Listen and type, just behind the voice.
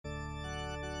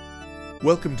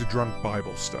Welcome to Drunk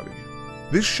Bible Study.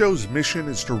 This show's mission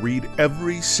is to read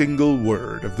every single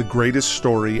word of the greatest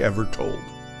story ever told.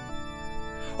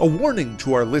 A warning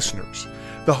to our listeners,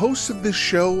 the hosts of this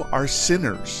show are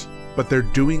sinners, but they're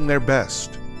doing their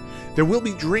best. There will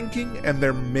be drinking and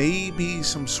there may be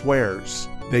some swears.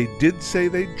 They did say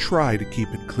they'd try to keep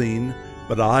it clean,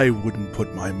 but I wouldn't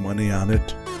put my money on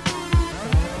it.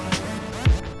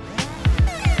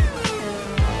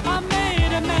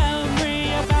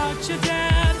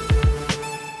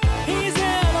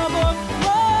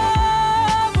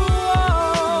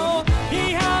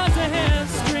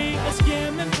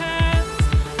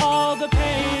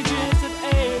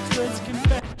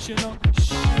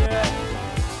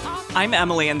 I'm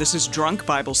Emily, and this is Drunk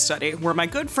Bible Study, where my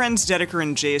good friends Dedeker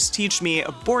and Jace teach me,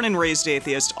 a born and raised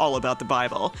atheist, all about the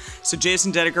Bible. So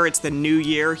Jason, Dedeker, it's the new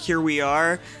year. Here we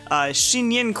are.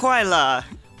 Shinyin Kwaila.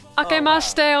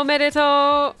 Akemashite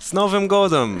omedetou. S Novym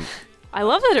Godem. I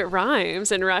love that it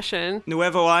rhymes in Russian.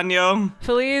 Nuevo Año.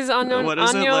 Feliz Año, What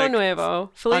is it, año like? Nuevo.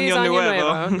 Feliz Año Año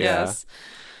Nuevo. Nuevo. Yes.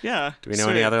 Yeah. Do we know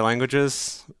any other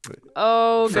languages?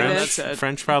 Oh, French. goodness. That's it.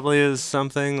 French probably is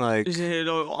something like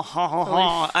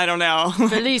I don't know.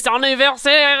 Feliz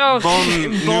anniversaire. Bon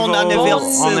nouveau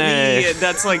anniversaire. année.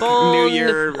 That's like Bon New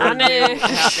Year année.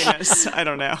 happiness. I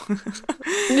don't know.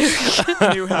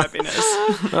 New happiness.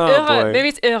 Oh boy. Maybe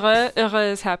it's heureux.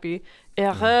 Heureux is happy.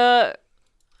 Heureux.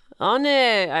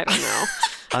 Année. I don't know.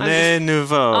 Année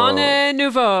nouveau. Année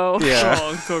nouveau. Yeah.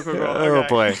 Cool. Oh Okay.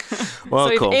 boy. Well, So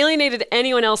we've cool. alienated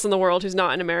anyone else in the world who's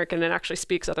not an American and actually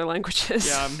speaks other languages.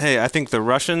 Yeah. Hey, I think the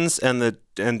Russians and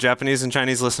Japanese and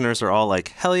Chinese listeners are all like,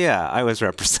 hell yeah, I was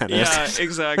represented. Yeah,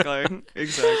 exactly.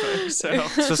 So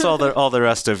It's just all the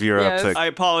rest of Europe. Yes. that- I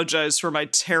apologize for my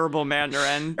terrible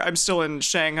Mandarin. I'm still in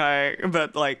Shanghai,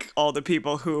 but like all the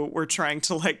people who were trying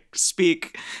to like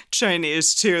speak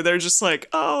Chinese too, they're just like,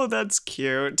 "Oh, that's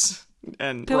cute."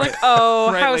 And They're like, oh,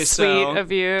 how rightly sweet so.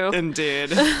 of you. Indeed.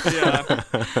 Yeah.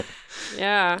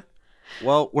 Yeah.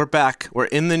 Well, we're back. We're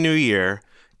in the new year,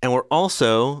 and we're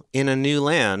also in a new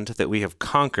land that we have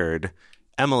conquered.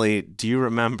 Emily, do you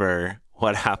remember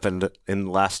what happened in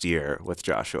last year with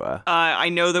Joshua? I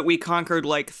know that we conquered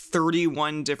like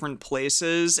 31 different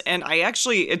places. And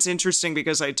it's interesting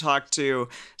because I talked to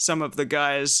some of the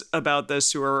guys about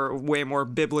this who are way more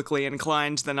biblically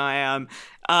inclined than I am.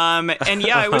 And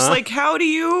yeah, I was like, how do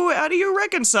you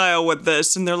reconcile with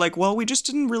this? And they're like, well, we just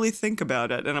didn't really think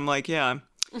about it. And I'm like, yeah,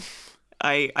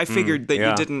 I figured that yeah,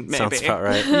 you didn't, maybe. sounds about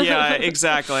right. Yeah,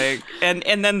 exactly. And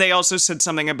then they also said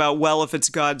something about, well, if it's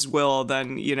God's will,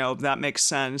 then, that makes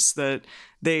sense that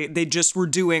they just were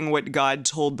doing what God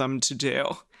told them to do.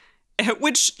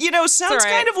 Which, sounds right.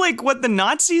 kind of like what the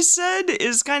Nazis said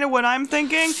is kind of what I'm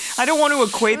thinking. I don't want to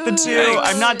equate the two. Yikes.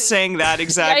 I'm not saying that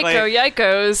exactly.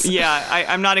 Yikos. Yeah,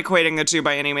 I'm not equating the two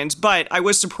by any means, but I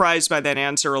was surprised by that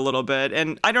answer a little bit.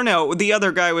 And I don't know, the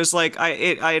other guy was like,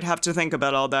 I'd have to think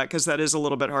about all that because that is a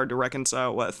little bit hard to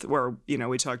reconcile with where,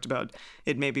 we talked about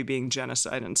it maybe being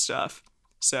genocide and stuff.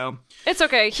 So, It's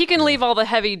okay. He can leave all the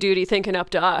heavy duty thinking up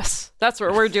to us. That's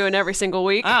what we're doing every single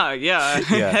week. yeah.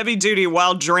 Yeah. Heavy duty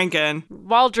while drinking.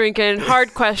 While drinking,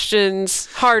 hard questions,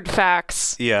 hard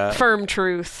facts, Yeah. firm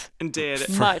truth, Indeed.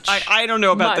 much. I don't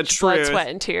know about the much blood, truth. sweat,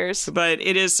 and tears. But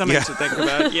it is something to think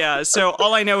about. Yeah. So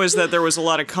all I know is that there was a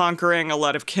lot of conquering, a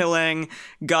lot of killing.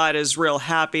 God is real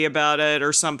happy about it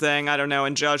or something. I don't know.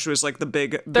 And Joshua's like the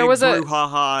big was a-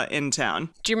 brouhaha in town.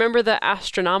 Do you remember the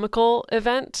astronomical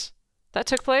event that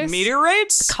took place?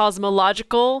 Meteorites?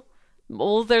 Cosmological.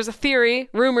 Well, there's a theory,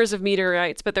 rumors of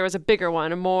meteorites, but there was a bigger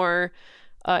one, a more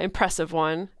impressive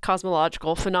one,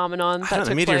 cosmological phenomenon that I don't know,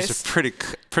 took meteors place. are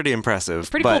pretty impressive.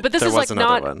 Pretty cool, but this there is was like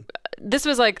another not. one. This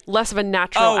was like less of a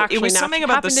natural. Oh, actually it was something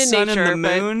about the happened in sun nature, and the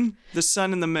but- moon. The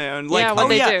sun and the moon. Like, Yeah,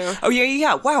 what'd they do? Oh,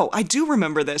 yeah. Wow, I do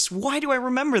remember this. Why do I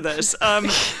remember this?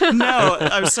 No,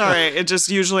 I'm sorry. It just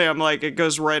usually I'm like, it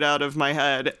goes right out of my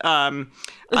head.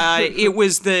 It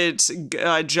was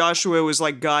that Joshua was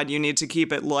like, God, you need to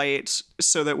keep it light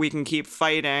so that we can keep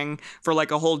fighting for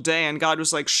like a whole day. And God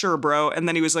was like, sure, bro. And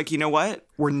then he was like, you know what?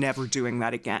 We're never doing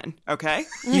that again. Okay?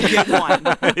 You get one.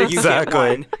 You get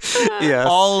one. Yeah.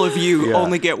 All of you Yeah.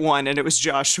 only get one, and it was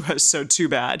Joshua, so too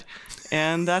bad.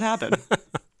 And that happened.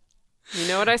 You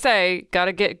know what I say?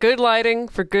 Gotta get good lighting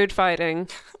for good fighting.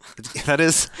 That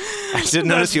is. I did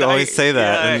notice you always say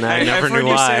that, and I never I've heard knew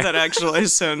you why. say that actually,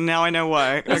 so now I know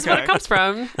why. That's what it comes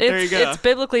from. There you go. It's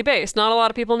biblically based. Not a lot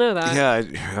of people know that.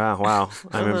 Yeah. Wow.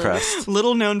 I'm impressed.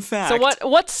 Little known fact. So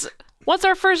what's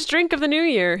our first drink of the new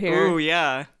year here? Ooh,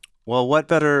 yeah. Well, what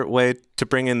better way to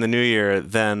bring in the new year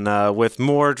than with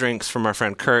more drinks from our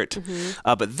friend Kurt?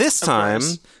 But this time,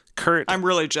 course. Kurt I'm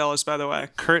really jealous, by the way.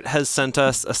 Kurt has sent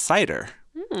us a cider.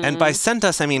 And by sent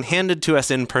us, I mean handed to us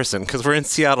in person, because we're in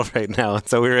Seattle right now, and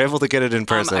so we were able to get it in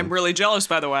person. I'm really jealous,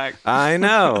 by the way. I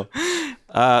know.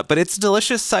 But it's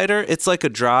delicious cider. It's like a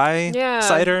dry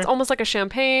cider. It's almost like a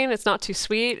champagne. It's not too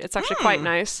sweet. It's actually quite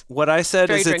nice. What I said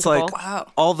Very is it's like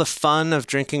drinkable. all the fun of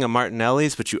drinking a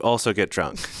Martinelli's, but you also get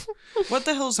drunk. What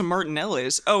the hell's a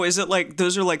Martinelli's? Oh, is it like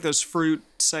those are like those fruit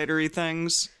cidery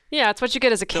things? Yeah, it's what you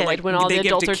get as a kid like, when all they the give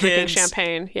adults to are drinking kids.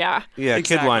 champagne. Yeah. Yeah,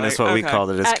 Exactly. kid wine is what we Okay. called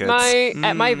it as At kids.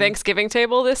 my Thanksgiving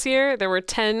table this year, there were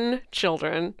 10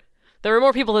 children. There were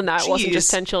more people than that. It wasn't just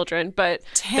Jeez. 10 children, but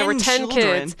there were 10 10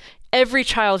 children? kids. Every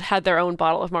child had their own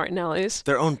bottle of Martinelli's.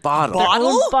 Their own bottle. Bottle?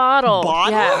 Own bottle.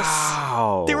 Bottle? Yes.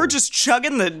 Wow. They were just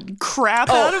chugging the crap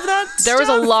out of that There was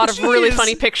a stuff? lot of really Jeez.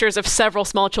 funny pictures of several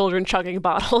small children chugging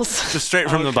bottles. just straight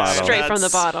from the Okay. bottle. Straight from the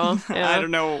That's- bottle. Yeah. I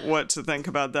don't know what to think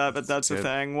about that, but that's a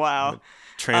thing. Wow.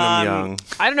 Train them young.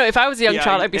 I don't know. If I was a young Yeah,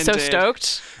 child, I'd be so indeed.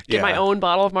 stoked. Get my Yeah. own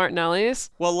bottle of Martinelli's.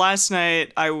 Well, last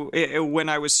night, when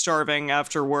I was starving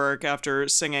after work, after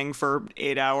singing for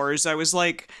 8 hours, I was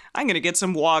like, I'm going to get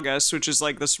some Wagas, which is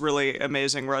like this really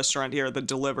amazing restaurant here that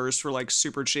delivers for like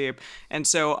super cheap. And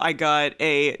so I got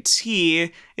a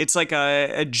tea. It's like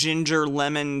a ginger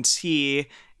lemon tea.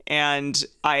 And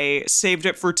I saved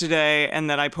it for today, and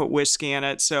then I put whiskey in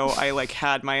it, so I like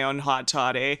had my own hot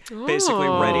toddy, basically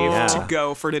ready Yeah. to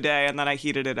go for today, and then I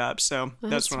heated it up. So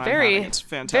that's what I'm having. It's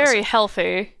fantastic. very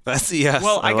healthy. That's yes.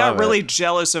 Well, I love got really it.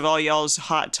 jealous of all y'all's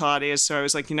hot toddies, so I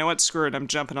was like, you know what, screw it, I'm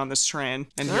jumping on this train,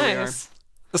 and here we are. Nice.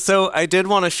 So I did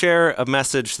want to share a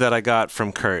message that I got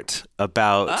from Kurt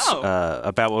about Oh.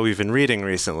 about what we've been reading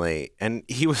recently, and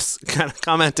he was kind of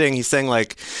commenting. He's saying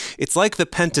like, it's like the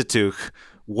Pentateuch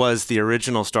was the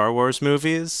original Star Wars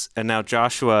movies, and now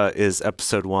Joshua is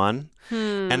Episode 1,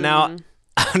 and now.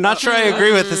 I'm not sure I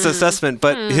agree with this assessment,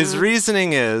 but his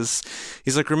reasoning is,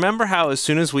 he's like, remember how as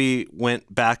soon as we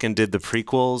went back and did the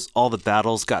prequels, all the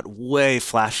battles got way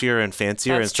flashier and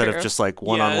fancier That's instead true. of just like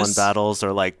one-on-one Yes. battles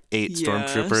or like 8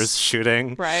 stormtroopers Yes.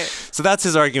 shooting. Right. So that's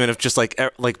his argument of just like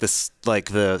this,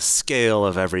 like the scale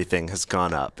of everything has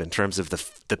gone up in terms of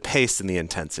the pace and the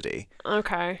intensity.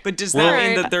 Okay. But does that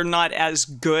mean Right. that they're not as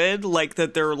good, like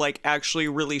that they're like actually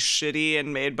really shitty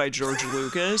and made by George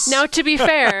Lucas? Now, to be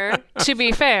fair,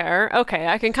 okay,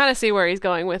 I can kind of see where he's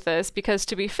going with this, because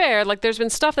to be fair, like there's been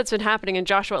stuff that's been happening in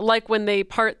Joshua, like when they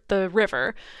part the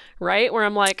river, right? Where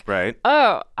I'm like, Right.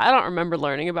 oh, I don't remember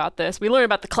learning about this. We learn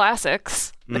about the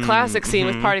classics, the classic scene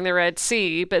with parting the Red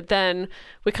Sea, but then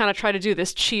we kind of try to do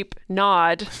this cheap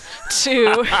nod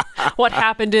to what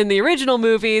happened in the original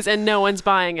movies, and no one's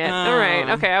buying it. All right,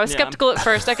 okay, I was yeah. skeptical at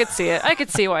first. I could see it. I could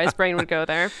see why his brain would go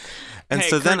there. And Hey,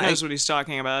 so Kurt then knows what he's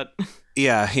talking about.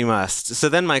 yeah, he must. So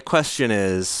then my question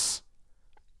is,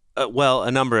 well,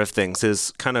 a number of things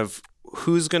is kind of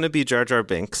who's going to be Jar Jar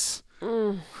Binks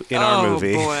in our Oh,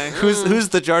 movie? boy. Who's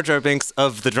the Jar Jar Binks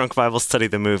of the Drunk Bible Study,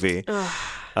 the movie?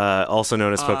 Also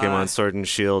known as Pokemon Sword and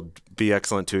Shield. Be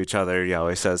excellent to each other.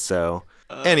 Yahweh says so.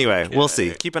 Anyway, we'll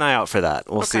see. Keep an eye out for that.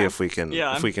 We'll see Okay. if we can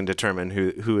Yeah. determine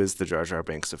who is the Jar Jar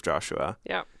Binks of Joshua.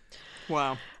 Yeah.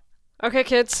 Wow. Okay,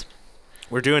 kids.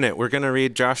 We're doing it. We're going to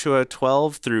read Joshua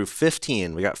 12 through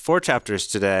 15. We got 4 chapters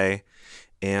today,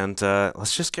 and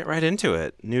let's just get right into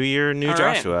it. New year, new All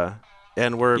right. Joshua.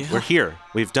 And we're here.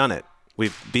 We've done it.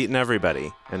 We've beaten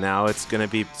everybody, and now it's going to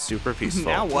be super peaceful.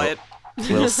 Now what?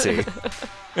 We'll see.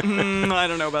 I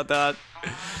don't know about that.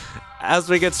 As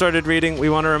we get started reading, we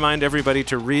want to remind everybody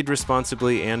to read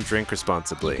responsibly and drink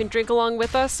responsibly. You can drink along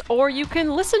with us, or you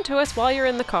can listen to us while you're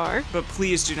in the car. But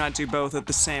please do not do both at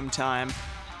the same time.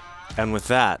 And with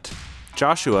that,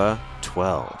 Joshua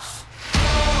 12.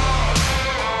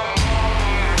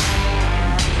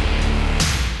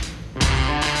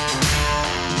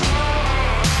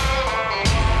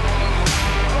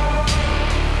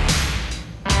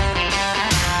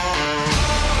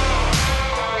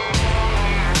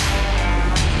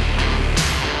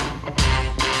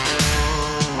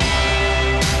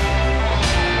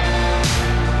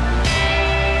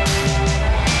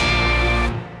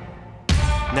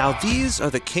 Now these are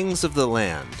the kings of the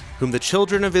land, whom the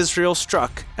children of Israel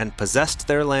struck and possessed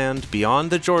their land beyond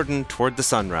the Jordan toward the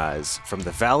sunrise, from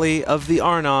the valley of the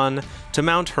Arnon to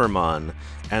Mount Hermon,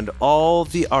 and all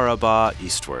the Arabah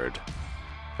eastward.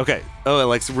 Okay. Oh,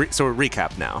 so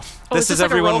recap now. Oh, This is is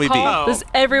like a everyone roll we call? beat. This is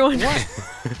everyone.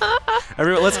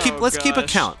 Everyone, let's Oh, keep a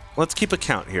gosh. count. Let's keep a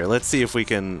count here. Let's see if we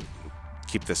can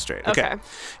keep this straight. Okay.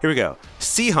 Here we go.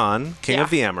 Sihon, king Yeah, of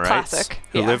the Amorites, classic.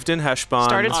 who Yeah. lived in Heshbon.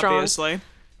 Started strong. Obviously.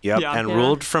 Yep, Yeah. and Yeah.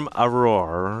 ruled from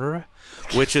Aroer,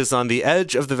 which is on the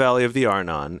edge of the valley of the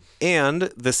Arnon, and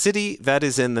the city that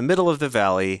is in the middle of the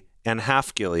valley, and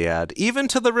half Gilead, even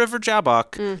to the river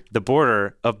Jabbok, the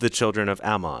border of the children of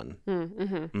Ammon.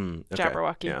 Okay.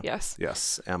 Jabberwocky, Yeah. yes.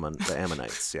 Yes, Ammon, the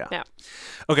Ammonites, yeah. Yeah.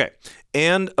 Okay,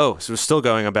 and, so we're still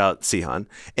going about Sihon.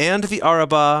 And the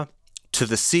Arabah to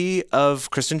the sea of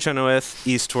Kristen Chenoweth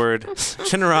eastward,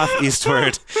 Chinneroth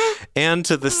eastward, and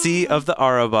to the sea of the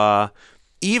Arabah,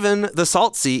 even the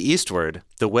Salt Sea eastward,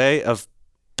 the way of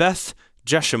Beth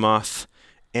Jeshimoth,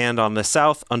 and on the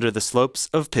south under the slopes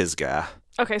of Pisgah.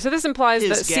 Okay, so this implies that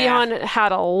Pisgah. Sihon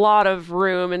had a lot of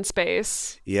room and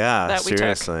space Yeah, that we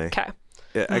seriously. took. Okay.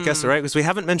 Yeah, I guess, right? Because we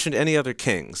haven't mentioned any other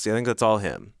kings. I think that's all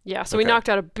him. Yeah, so we Okay. knocked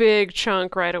out a big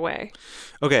chunk right away.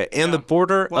 Okay, and the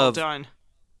border Well of done.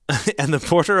 and the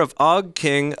border of Og,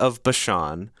 king of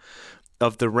Bashan,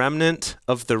 of the remnant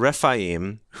of the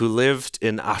Rephaim who lived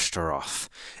in Ashtaroth,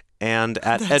 and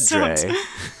at Edrei. sounds-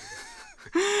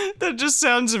 That just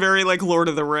sounds very like Lord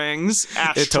of the Rings.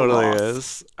 It totally Ashtaroth.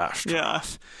 is. Ashtaroth.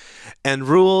 Yeah. And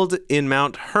ruled in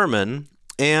Mount Hermon,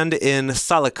 and in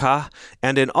Salikah,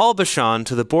 and in all Bashan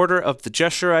to the border of the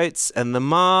Jeshurites and the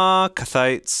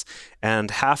Maacathites, and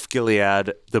half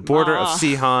Gilead, the border of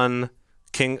Sihon,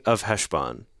 king of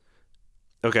Heshbon.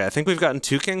 Okay, I think we've gotten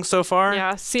 2 kings so far.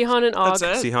 Yeah, Sihon and Og.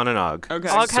 That's it? Sihon and Og. Okay.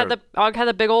 Og had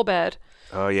the big old bed.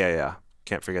 Oh, yeah.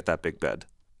 Can't forget that big bed.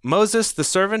 Moses, the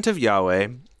servant of Yahweh,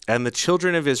 and the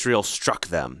children of Israel struck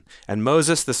them. And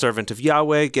Moses, the servant of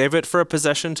Yahweh, gave it for a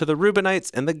possession to the Reubenites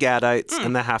and the Gadites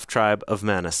and the half-tribe of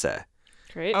Manasseh.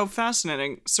 Great. Oh,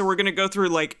 fascinating. So we're going to go through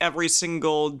like every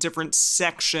single different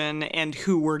section and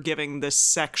who we're giving this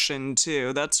section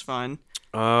to. That's fun.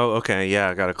 Oh, okay. Yeah,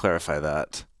 I got to clarify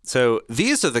that. So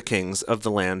these are the kings of the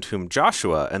land whom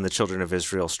Joshua and the children of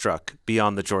Israel struck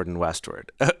beyond the Jordan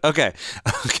westward. Okay.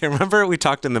 Remember we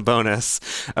talked in the bonus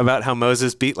about how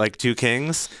Moses beat like 2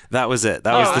 kings? That was it.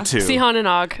 That was the 2. Sihon and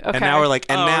Og. Okay. And now we're like,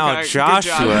 and Oh, now okay. Good job.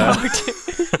 Joshua.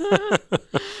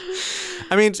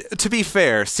 I mean, to be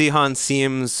fair, Sihon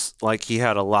seems like he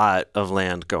had a lot of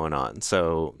land going on.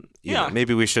 So, you know, Yeah.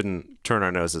 maybe we shouldn't turn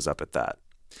our noses up at that.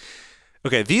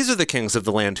 Okay, these are the kings of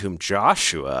the land whom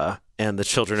Joshua and the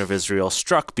children of Israel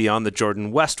struck beyond the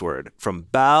Jordan westward, from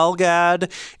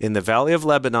Baal-Gad in the valley of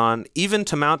Lebanon, even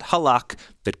to Mount Halak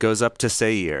that goes up to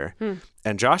Seir.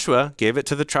 And Joshua gave it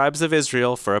to the tribes of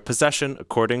Israel for a possession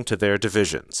according to their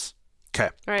divisions. Okay,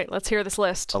 All right, let's hear this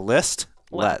list. a list?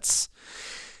 Let's.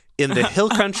 In the hill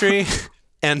country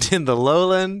and in the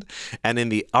lowland and in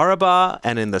the Arabah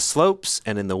and in the slopes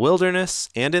and in the wilderness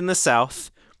and in the south,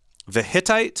 the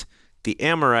Hittite, the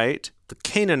Amorite, the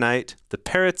Canaanite, the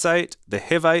Perizzite, the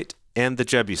Hivite, and the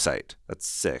Jebusite. That's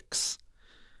 6.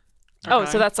 Oh,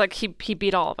 so that's like he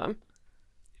beat all of them.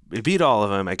 We beat all of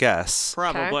them, I guess.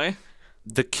 Probably.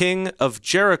 The king of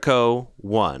Jericho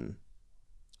won.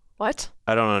 What?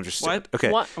 I don't understand. What?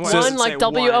 Okay. One, What does one it like say,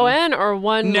 W-O-N or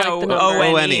one No, like the number?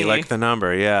 O-N. O-N-E, like the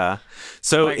number, yeah.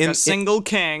 So Like a single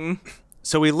king.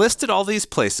 So we listed all these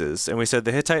places, and we said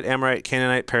the Hittite, Amorite,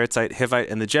 Canaanite, Perizzite,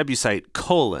 Hivite, and the Jebusite,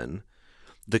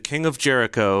 the king of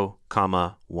Jericho,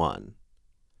 won.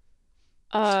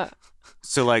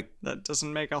 So, like, That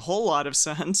doesn't make a whole lot of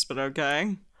sense, but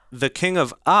okay. the king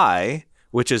of Ai,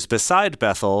 which is beside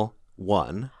Bethel,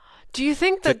 won. Do you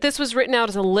think that this was written out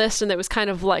as a list and that was kind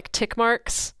of like tick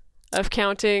marks of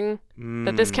counting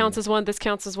that this counts as 1, this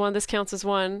counts as 1, this counts as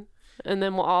 1, and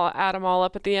then we'll all add them all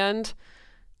up at the end?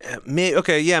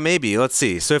 Okay, yeah, maybe. Let's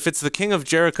see. So if it's the king of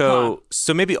Jericho,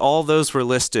 so maybe all those were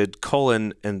listed,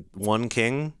 and one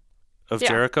king of Yeah.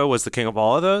 Jericho was the king of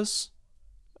all of those?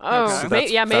 Oh, Okay. So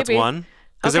maybe. That's one?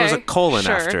 Because there was a Okay, colon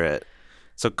sure. after it.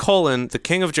 So the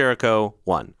king of Jericho,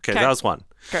 won. Okay, Okay. that was 1.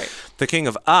 Great. The king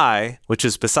of Ai, which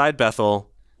is beside Bethel,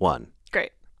 1.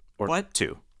 Great. Or What?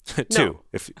 2. 2.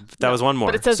 If that was one more.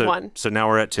 but it says so, 1. So now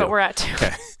we're at 2. But we're at 2.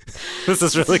 Okay. This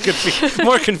is really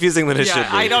more confusing than it should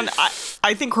Yeah, be.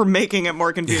 I think we're making it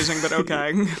more confusing, but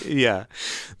okay. Yeah.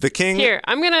 The king. Here,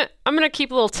 I'm gonna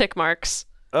keep little tick marks.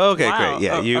 Okay, Wow. great.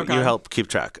 Yeah, Oh, you okay. help keep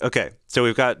track. Okay. So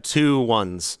we've got 2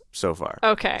 1s so far.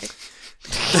 Okay.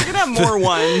 We're gonna have more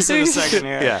ones in a second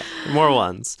here. Yeah, more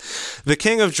 1s. The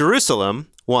king of Jerusalem,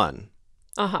 1.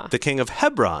 Uh-huh. The king of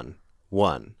Hebron,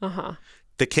 1. Uh-huh.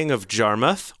 The king of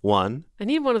Jarmuth, 1. I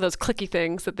need one of those clicky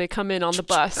things that they come in on the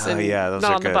bus. Oh, And yeah, those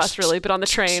not are on the good. bus really, but on the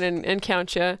train and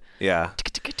count you. Yeah.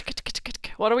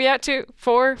 What are we at to?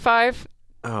 4, 5,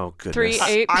 Oh, goodness. 3,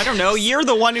 8. I don't know. You're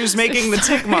the one who's making the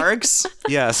tick marks.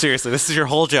 Yeah, seriously, this is your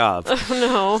whole job.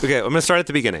 No. Okay, I'm going to start at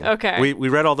the beginning. Okay. We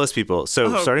read all those people.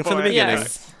 So Oh, starting from the boy. beginning,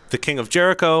 Yes. the king of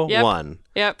Jericho, Yep. 1.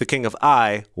 Yep. The king of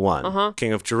Ai, 1.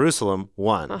 King of Jerusalem,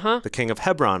 1. The king of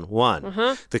Hebron,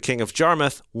 1. The king of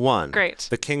Jarmuth, 1. Great.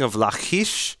 The king of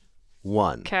Lachish,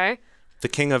 1. Okay. The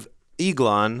king of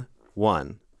Eglon,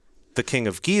 1. The king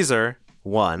of Gezer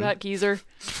won. That geezer.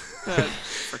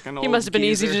 Frickin' He old must have been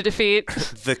easy geezer. to defeat.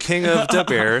 The king of De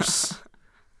Beers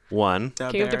won.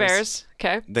 Da King of the Bears.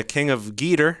 Okay. The king of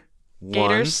Geter won.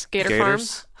 Gators. Gator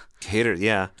Gators. Gator,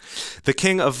 yeah. The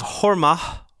king of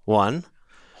Hormah won.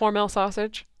 Hormel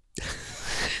sausage.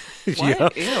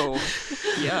 What? Ew.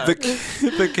 Yeah.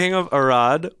 The king of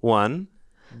Arad won.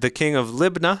 The king of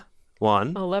Libnah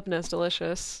won. Oh, Lebna's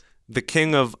delicious. The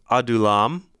king of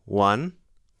Adulam won.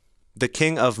 The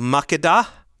king of Makkedah,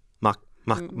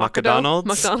 McDonald's.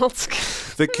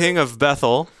 McDonald's. The king of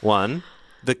Bethel won.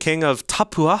 The king of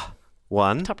Tapua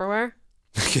won. Tupperware.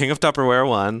 The king of Tupperware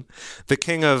won. The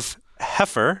king of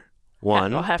Heifer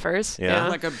won. Oh, heifers. Yeah.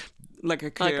 like a coup. Like a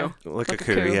like a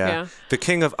coup, coup, yeah. yeah. The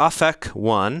king of Afek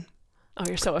won. Oh,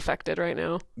 you're so affected right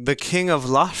now. The king of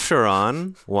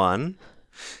Lasharon won.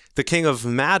 The king of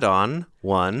Madon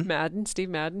won. Madden. Steve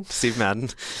Madden. Steve Madden.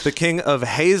 The king of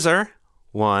Hazer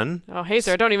won. Oh,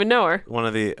 Hazer. I don't even know her. One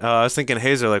of the, I was thinking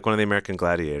Hazer, like one of the American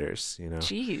gladiators, you know.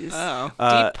 Jeez. Oh.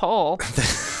 Deep pull.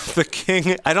 The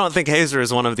king, I don't think Hazer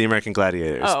is one of the American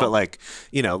gladiators, Oh. but like,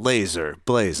 you know, Laser,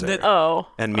 Blazer, Oh.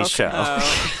 and Michelle Oh.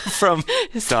 from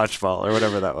Dodgeball or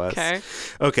whatever that was. Okay.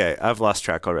 Okay, I've lost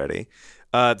track already.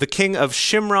 The king of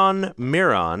Shimron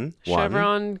Miron won.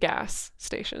 Chevron gas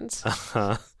stations.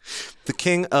 The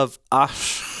king of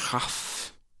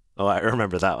Ashkaf. Oh, I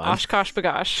remember that one. Oshkosh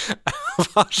bagosh.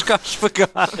 Oshkosh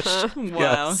Bagosh.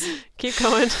 Wow. Keep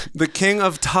going. The king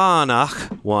of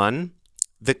Taanach won.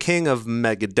 The king of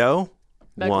Megiddo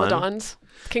won. Megalodons.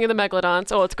 King of the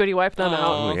Megalodons. Oh, it's good you wiped them out.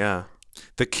 Oh, yeah.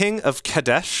 The king of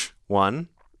Kadesh won.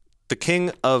 The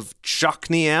king of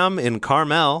Jokneam in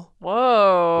Carmel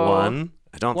Whoa. won.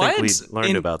 I don't What? think we learned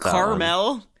In about that one.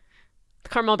 Carmel?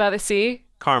 Carmel by the Sea.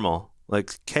 Carmel. Like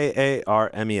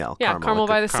Karmel. Yeah, Carmel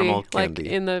by the caramel Sea, like candy.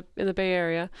 in the Bay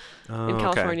Area, Oh, in okay.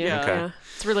 California. Yeah. Okay. Yeah,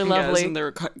 it's really Yeah, lovely. isn't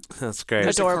there That's great.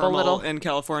 there's a Adorable Carmel little- in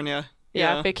California?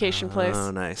 yeah, vacation place.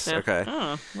 Oh, nice. Yeah. Okay.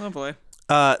 Oh, lovely.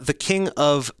 The king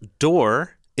of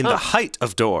Dor in the height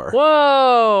of Dor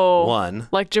Whoa. won.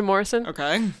 Like Jim Morrison.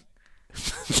 Okay.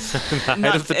 The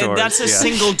height of the doors. That's a yeah.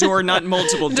 single door, not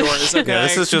multiple doors. Okay. Yeah,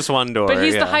 this is just one door. But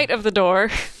he's yeah. the height of the door.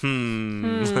 I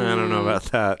don't know about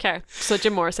that. Okay, so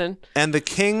Jim Morrison. And the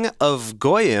king of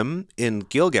Goyim in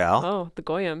Gilgal. Oh, the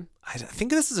Goyim. I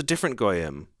think this is a different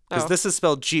Goyim. Because Oh. this is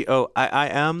spelled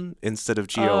Goiim instead of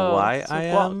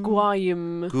Goyim.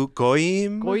 Goyim.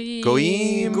 Goyim? Goyim.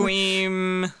 Goyim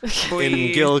Gweem.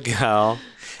 in Gilgal.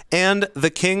 And the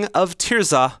king of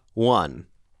Tirzah won.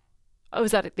 Oh,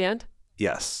 is that at the end?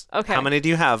 Yes. Okay. How many do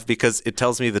you have? Because it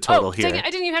tells me the total Oh, here. dang it. I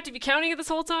didn't even have to be counting it this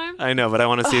whole time. I know, but I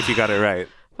want to see if you got it right.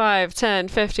 5, 10,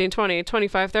 15, 20,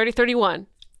 25, 30, 31.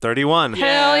 31.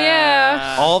 Hell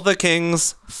yeah. All the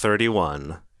kings,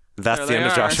 31. That's There the they end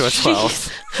of are. Joshua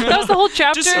 12. That was the whole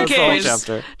chapter? Just in That's the whole case.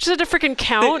 chapter. Just had to freaking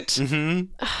count?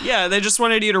 Yeah, they just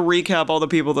wanted you to recap all the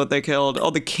people that they killed, all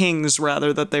the kings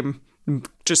rather that they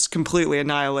just completely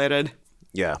annihilated.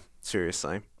 Yeah,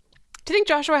 seriously. Do you think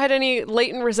Joshua had any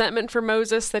latent resentment for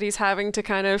Moses that he's having to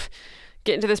kind of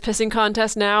get into this pissing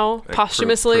contest now, Like,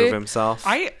 posthumously? Prove himself.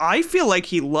 I feel like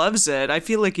he loves it. I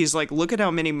feel like he's like, look at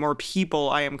how many more people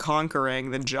I am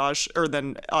conquering than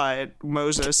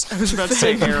Moses. I was about to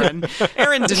say Aaron.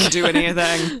 Aaron didn't do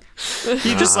anything.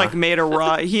 He just like made a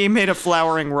rod. He made a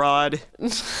flowering rod.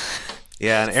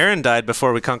 Yeah, and Aaron died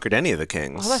before we conquered any of the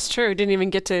kings. Oh, that's true. Didn't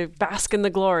even get to bask in the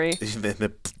glory. in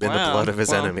the Wow. blood of his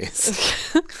Well.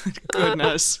 enemies.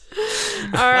 Goodness.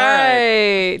 All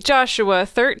right. Joshua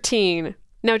 13.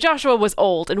 Now, Joshua was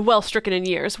old and well stricken in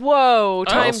years. Whoa,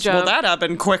 time jump. Well, that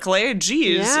happened quickly.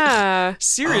 Jeez. Yeah.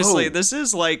 Seriously, Oh. this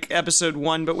is like episode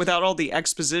 1, but without all the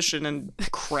exposition and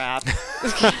crap.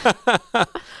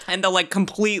 And the like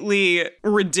completely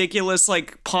ridiculous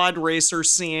like pod racer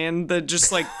scene that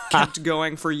just like kept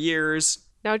going for years.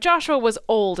 Now, Joshua was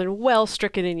old and well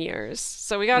stricken in years.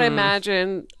 So we got to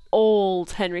imagine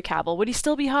old Henry Cavill. Would he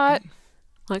still be hot?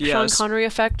 Like Sean Yes. Connery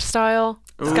effect style?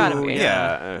 It's got to Ooh, be.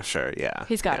 Yeah, sure, yeah.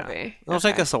 He's got to yeah. be. It'll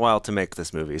take Okay. us a while to make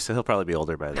this movie, so he'll probably be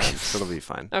older by then, so it'll be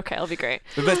fine. Okay, it'll be great.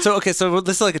 But so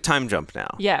this is like a time jump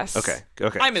now. Yes. Okay.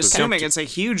 I'm So assuming jump it's a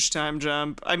huge time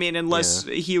jump. I mean, unless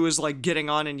he was like getting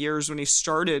on in years when he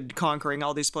started conquering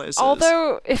all these places.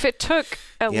 Although, if it took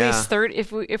at Yeah. least 30,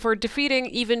 if we're defeating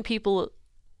even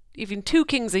 2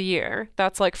 kings a year,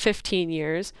 that's like 15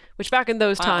 years, which back in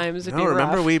those times would No, be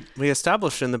remember rough. we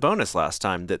established in the bonus last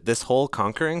time that this whole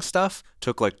conquering stuff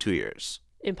took like 2 years.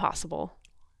 Impossible.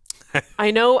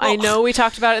 I know we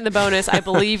talked about it in the bonus. I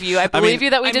believe you. I believe you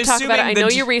that we I'm did talk about it. I assuming know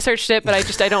the you researched it, but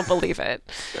I don't believe it.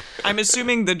 I'm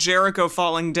assuming the Jericho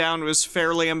falling down was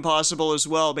fairly impossible as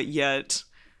well, but yet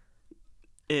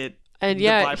it And the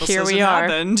yet, Bible here says we it are.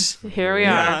 happened. Here we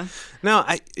Yeah. are.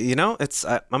 No, it's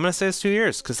I'm gonna say it's 2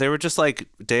 years because they were just like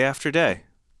day after day,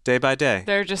 day by day.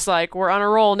 They're just like, we're on a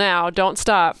roll now. Don't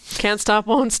stop. Can't stop,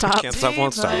 won't stop. Can't stop,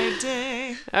 won't stop. Day by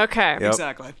day. Okay. Yep.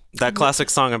 Exactly. That classic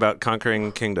song about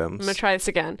conquering kingdoms. I'm going to try this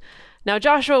again. Now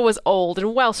Joshua was old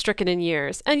and well stricken in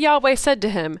years, and Yahweh said to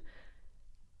him,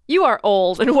 "You are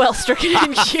old and well stricken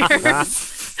in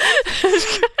years."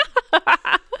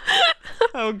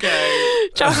 Okay.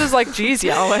 Joshua's like, "Geez,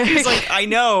 Yahweh." He's like, I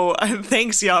know.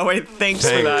 Thanks, Yahweh. Thanks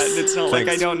for that. Thanks. It's not like I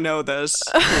Thanks. don't know this.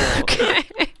 Okay.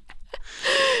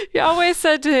 Yahweh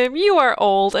said to him, "You are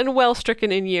old and well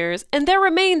stricken in years, and there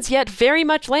remains yet very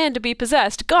much land to be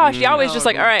possessed." Gosh, Yahweh's just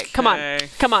like, "All right, come on, Okay.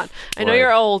 come on. I know Boy.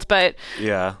 you're old, but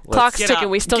Yeah. clock's Get ticking.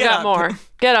 up, We still get got up." more.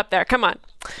 Get up there. Come on.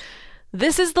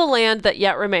 This is the land that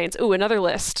yet remains. Ooh, another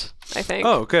list, I think.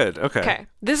 Oh, good. Okay. Okay.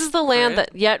 This is the land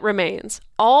Alright. that yet remains.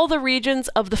 All the regions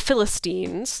of the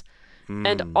Philistines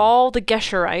and all the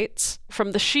Geshurites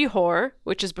from the Shihor,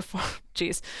 which is before,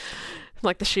 geez, I'm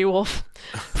like the she-wolf,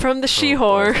 from the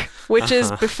Shihor, which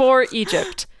is before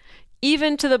Egypt,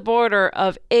 even to the border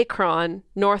of Akron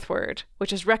northward,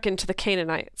 which is reckoned to the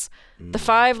Canaanites, the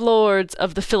 5 lords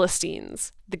of the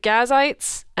Philistines, the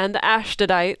Gazites and the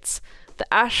Ashdodites, the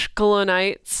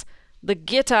Ashkelonites, the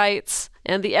Gittites,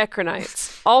 and the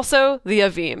Ekronites. Also, the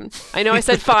Avim. I know I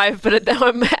said 5, but now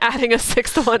I'm adding a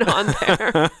 6th one on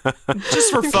there.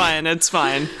 Just for fun. It's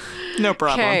fine. No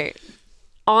problem. Okay.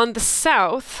 On the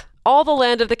south, all the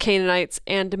land of the Canaanites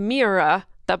and Mearah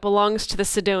that belongs to the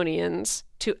Sidonians,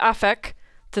 to Aphek,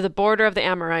 to the border of the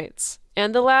Amorites,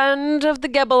 and the land of the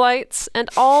Gebalites, and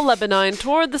all Lebanon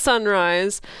toward the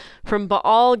sunrise, from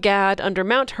Baal Gad under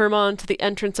Mount Hermon to the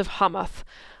entrance of Hamath,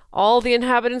 all the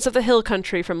inhabitants of the hill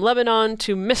country from Lebanon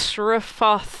to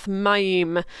Misrephoth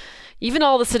Maim, even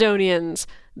all the Sidonians,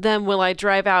 them will I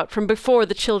drive out from before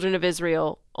the children of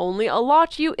Israel. Only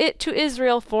allot you it to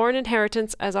Israel for an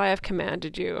inheritance as I have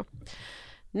commanded you.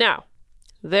 Now,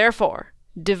 therefore,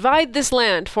 divide this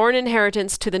land for an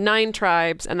inheritance to the 9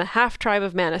 tribes and the half-tribe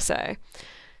of Manasseh.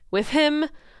 With him,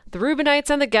 the Reubenites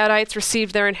and the Gadites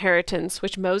received their inheritance,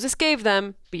 which Moses gave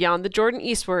them, beyond the Jordan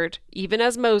eastward, even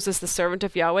as Moses, the servant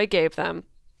of Yahweh, gave them.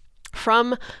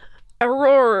 From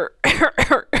Aror...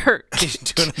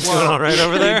 doing all right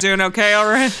over Are there? you doing okay all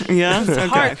right? Yeah? Okay.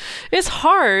 Hard. It's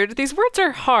hard. These words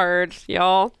are hard,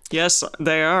 y'all. Yes,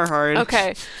 they are hard.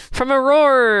 Okay. From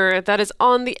Aror, that is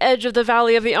on the edge of the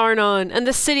valley of the Arnon, and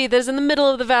the city that is in the middle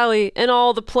of the valley, and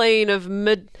all the plain of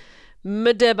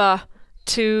Medeba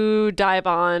to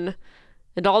Dibon,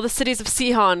 and all the cities of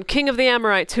Sihon, king of the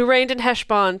Amorites, who reigned in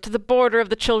Heshbon, to the border of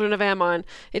the children of Ammon.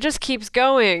 It just keeps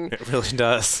going. It really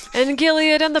does. And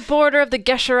Gilead and the border of the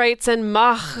Geshurites and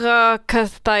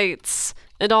Machakathites,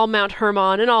 and all Mount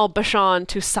Hermon, and all Bashan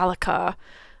to Salakah.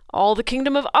 All the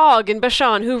kingdom of Og in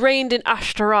Bashan, who reigned in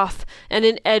Ashtaroth and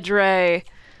in Edrei.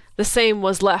 The same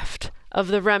was left of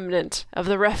the remnant of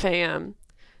the Rephaim.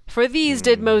 For these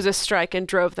did Moses strike and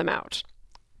drove them out.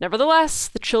 Nevertheless,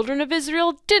 the children of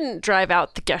Israel didn't drive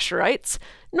out the Geshurites,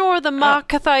 nor the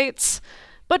Maacathites,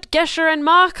 but Gesher and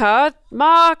Maacath.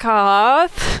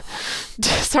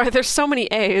 Sorry, there's so many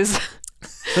A's.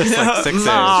 It's like 6 A's. Just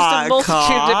a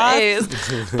multitude of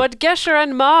A's. But Gesher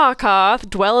and Maacath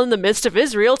dwell in the midst of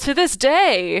Israel to this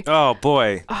day. Oh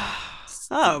boy.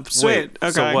 Oh, sweet. Wait.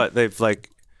 Okay. So what?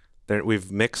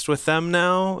 We've mixed with them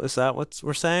now? Is that what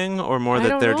we're saying, or more I that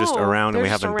don't they're just know. around and we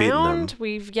They're just haven't beaten them? around.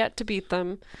 We've yet to beat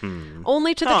them.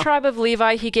 Only to the tribe of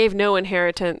Levi he gave no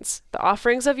inheritance. The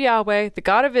offerings of Yahweh, the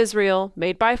God of Israel,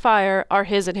 made by fire, are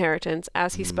his inheritance,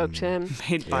 as he spoke to him.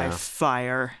 Made by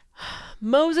fire.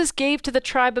 Moses gave to the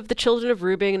tribe of the children of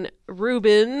Reuben,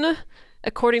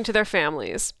 according to their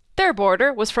families. Their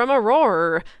border was from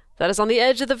Aror, that is on the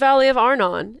edge of the valley of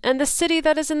Arnon, and the city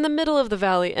that is in the middle of the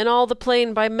valley, and all the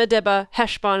plain by Medeba,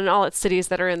 Heshbon, and all its cities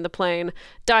that are in the plain,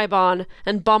 Dibon,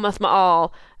 and Bamath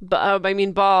Maal,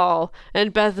 Baal,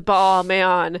 and Beth Baal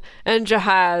Meon, and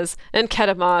Jahaz, and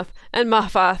Kedemoth, and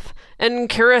Maphath, and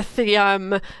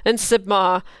Kirithiam, and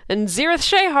Sibmah, and Zereth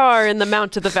Shahar in the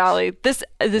mount of the valley. This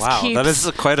Wow, keeps that is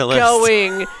quite a list.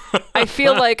 going. I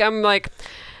feel like I'm like...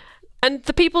 And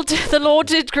the Lord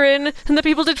did grin, and the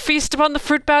people did feast upon the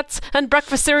fruit bats and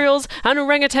breakfast cereals and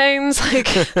orangutans. Like,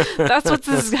 that's what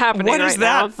this is happening What right is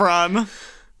that now. from?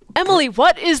 Emily,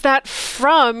 what is that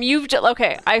from?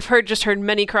 Okay, I've just heard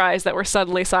many cries that were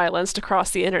suddenly silenced across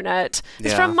the internet. It's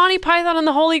Yeah. from Monty Python and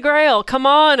the Holy Grail. Come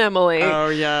on, Emily. Oh,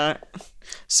 yeah.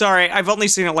 Sorry, I've only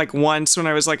seen it like once when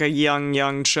I was like a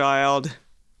young child.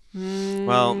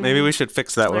 Well, maybe we should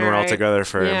fix that when we're all Alright. together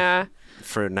for Yeah,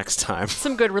 next time.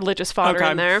 some good religious fodder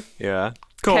Okay. in there. Yeah.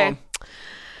 Cool. Okay.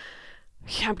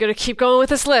 Yeah, I'm going to keep going with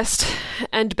this list.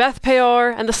 And Beth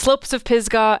Peor, and the slopes of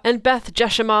Pisgah, and Beth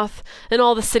Jeshemoth, and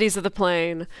all the cities of the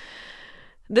plain.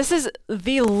 This is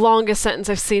the longest sentence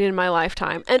I've seen in my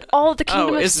lifetime. And all of the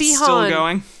kingdom of is Sihon. it still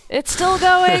going? It's still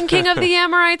going. King of the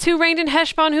Amorites, who reigned in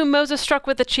Heshbon, whom Moses struck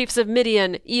with the chiefs of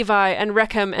Midian, Evi, and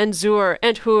Rechem, and Zur,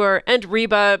 and Hur, and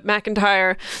Reba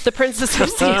McIntyre, the princes of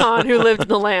Sihon, who lived in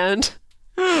the land.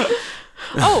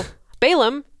 Oh,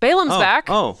 Balaam. Balaam's back.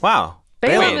 Oh, wow.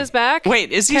 Balaam is back.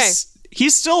 Wait, is he? Okay.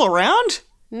 He's still around?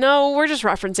 No, we're just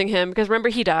referencing him because remember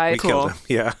he died. We killed him.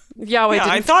 Yeah. Yahweh Yeah,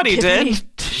 didn't I thought he give did. any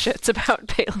shits about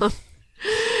Balaam.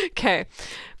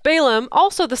 Balaam,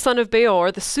 also the son of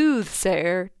Beor, the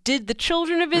soothsayer, did the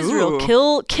children of Israel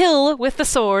kill with the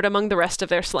sword among the rest of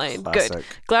their slain. Classic. Good.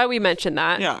 Glad we mentioned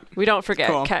that. Yeah. We don't forget.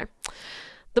 Cool. Okay.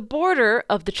 The border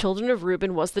of the children of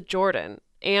Reuben was the Jordan,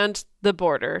 and the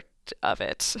border of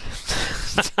it.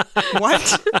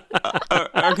 What?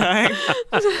 Okay.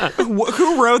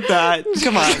 Who wrote that?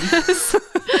 Come on.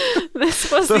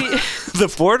 This was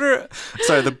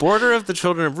The border of the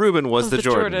children of Reuben was the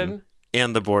Jordan.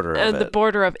 And the border of it. and the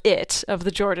border of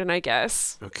the Jordan, I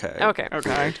guess. Okay. Okay.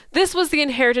 Okay. This was the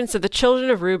inheritance of the children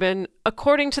of Reuben,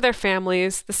 according to their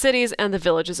families, the cities and the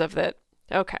villages of it.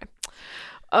 Okay.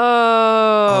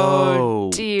 Oh,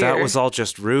 dear. That was all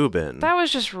just Reuben. That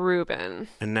was just Reuben.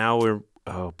 And now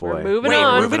oh boy. We're moving Wait,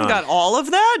 on. Reuben got all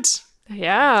of that?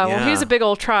 Yeah, well, he was Yeah. a big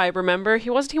old tribe, remember?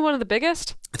 Wasn't he one of the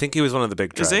biggest? I think he was one of the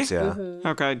big Is tribes, he? yeah.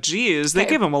 Okay, geez. They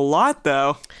Okay. gave him a lot,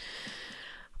 though.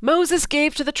 Moses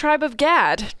gave to the tribe of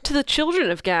Gad, to the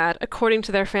children of Gad, according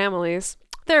to their families.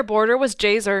 Their border was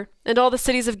Jazer, and all the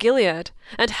cities of Gilead,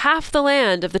 and half the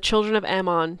land of the children of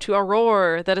Ammon, to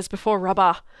Aroer, that is before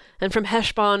Rabbah, and from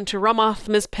Heshbon to Ramoth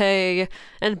Mizpeh,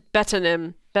 and Bet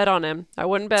on him. I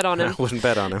wouldn't bet on I him. wouldn't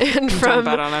bet on him. And Don't from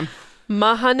bet on him.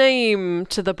 Mahanaim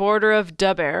to the border of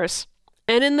Debers.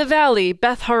 And in the valley,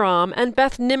 Beth Haram, and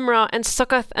Beth Nimrah, and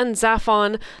Succoth, and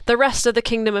Zaphon, the rest of the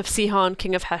kingdom of Sihon,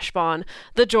 king of Heshbon,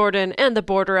 the Jordan, and the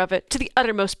border of it, to the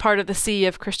uttermost part of the sea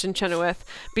of Christian Chenoweth,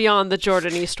 beyond the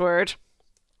Jordan eastward.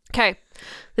 Okay.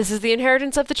 This is the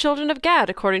inheritance of the children of Gad,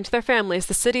 according to their families,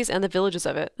 the cities and the villages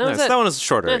of it. That was Nice. it. That one is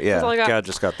shorter. That's all I got. God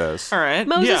just got those. All right.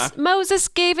 Moses, Yeah. Moses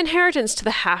gave inheritance to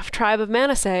the half-tribe of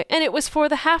Manasseh, and it was for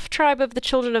the half-tribe of the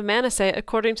children of Manasseh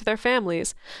according to their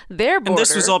families. Their border... And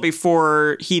this was all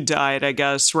before he died, I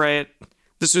guess, right?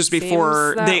 This was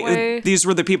before Seems that way. these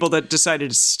were the people that decided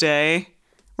to stay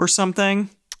or something.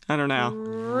 I don't know.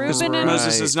 Reuben and...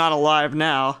 Moses is not alive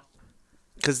now.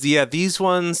 Because, yeah, these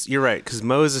ones, you're right, because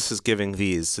Moses is giving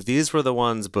these. So these were the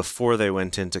ones before they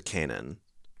went into Canaan,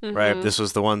 right? This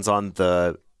was the ones on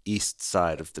the east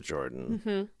side of the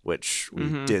Jordan, which we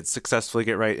did successfully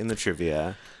get right in the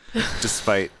trivia,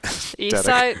 despite East Dedek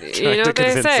side, trying you know to what they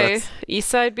convince say. us. East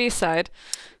side, B side.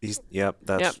 Yep,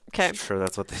 that's Yep, 'kay. sure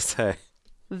that's what they say.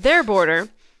 Their border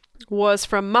was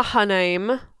from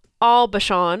Mahanaim, all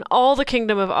Bashan, all the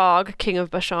kingdom of Og, king of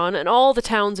Bashan, and all the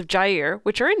towns of Jair,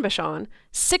 which are in Bashan.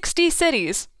 60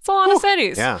 cities. It's a lot of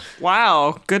cities. Yeah.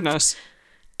 Wow, goodness.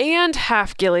 And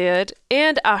half Gilead,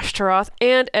 and Ashtaroth,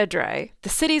 and Edrei. The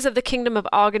cities of the kingdom of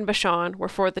Og and Bashan were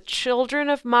for the children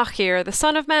of Machir, the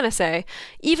son of Manasseh,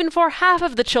 even for half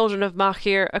of the children of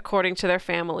Machir, according to their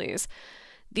families.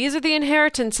 These are the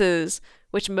inheritances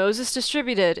which Moses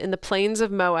distributed in the plains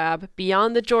of Moab,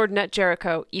 beyond the Jordan at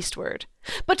Jericho, eastward.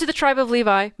 But to the tribe of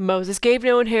Levi, Moses gave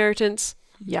no inheritance.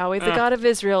 Yahweh, the God of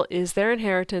Israel, is their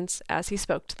inheritance, as he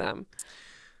spoke to them.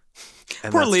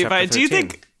 And Poor that's Levi. chapter Do you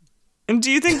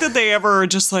 13. think that they ever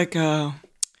just like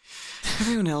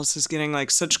everyone else is getting like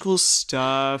such cool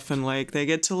stuff and like they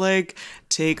get to like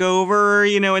take over,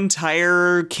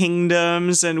 entire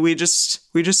kingdoms and we just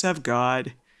have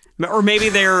God. Or maybe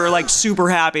they're like super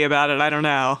happy about it. I don't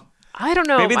know. I don't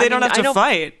know. Maybe they don't have to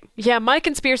fight. Yeah, my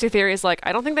conspiracy theory is I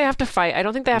don't think they have to fight. I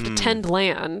don't think they have to tend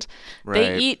land.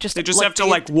 They Right. eat just. They just have to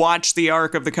watch the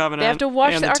Ark of the Covenant. They have to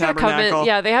watch and the Ark of the Tabernacle. Covenant.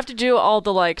 Yeah, they have to do all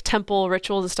the temple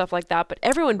rituals and stuff like that. But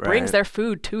everyone brings Right. their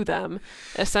food to them,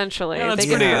 essentially. Yeah, that's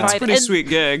they pretty- that's provide- pretty and sweet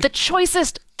gig. The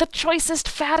choicest,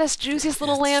 fattest, juiciest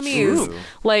little lammies. true.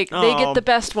 They Oh. get the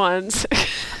best ones.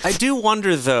 I do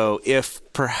wonder, though, if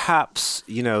perhaps,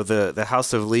 the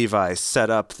House of Levi set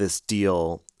up this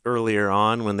deal earlier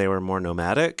on when they were more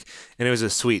nomadic, and it was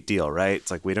a sweet deal, right? It's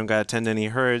like, we don't got to tend any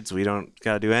herds, we don't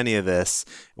got to do any of this,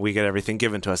 we get everything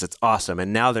given to us, it's awesome.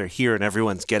 And now they're here and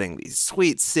everyone's getting these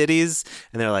sweet cities,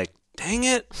 and they're like, dang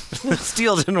it, this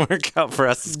deal didn't work out for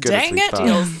us as good as Dang we it. thought.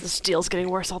 This deal's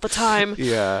getting worse all the time.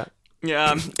 Yeah.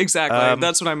 Yeah, exactly.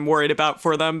 That's what I'm worried about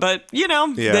for them. But,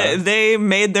 Yeah. they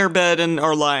made their bed and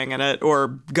are lying in it,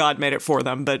 or God made it for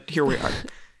them, but here we are.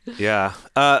 Yeah.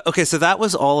 Okay, so that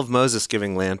was all of Moses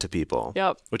giving land to people.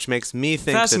 Yep. Which makes me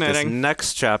think that this Fascinating.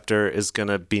 next chapter is going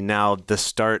to be now the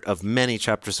start of many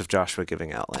chapters of Joshua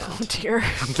giving out land. Oh dear.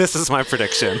 This is my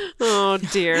prediction. Oh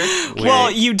dear. Well,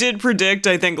 you did predict,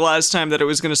 I think, last time that it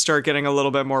was going to start getting a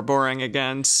little bit more boring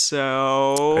again.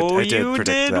 So I did you predict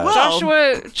did that.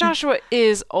 well. Joshua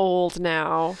is old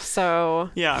now, so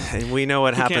Yeah. And we know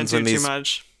what Can't happens do when too these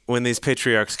much. when these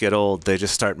patriarchs get old, they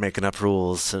just start making up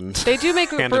rules and they do make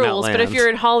handing out rules. But if land. you're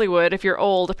in Hollywood, if you're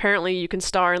old, apparently you can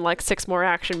star in like 6 more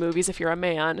action movies if you're a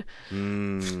man.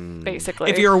 Basically,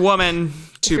 If you're a woman,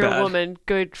 too if you're bad. a woman,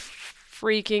 good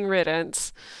freaking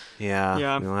riddance. Yeah,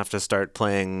 Yeah. you'll have to start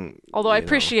playing. Although I you know,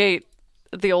 appreciate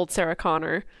the old Sarah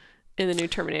Connor in the new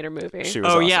Terminator movie. She was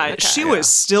Oh awesome. yeah, Okay. she was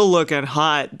still looking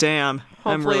hot. Damn,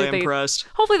 I'm Hopefully really they- impressed.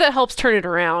 Hopefully that helps turn it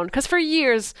around, because for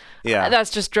years, Yeah.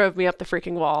 that's just drove me up the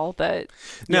freaking wall. That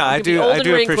No, you I can be do- old I and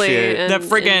do wrinkly appreciate- and- That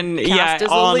friggin' and yeah, cast as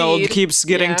the Arnold lead. keeps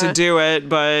getting to Yeah. do it,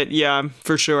 but yeah,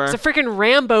 for sure. It's a freaking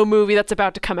Rambo movie that's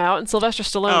about to come out, and Sylvester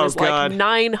Stallone Oh, is like God.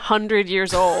 900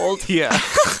 years old. Yeah,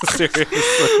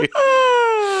 seriously.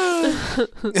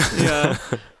 Yeah.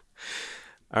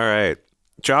 All right.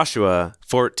 Joshua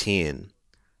 14.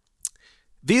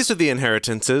 These are the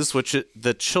inheritances which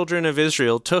the children of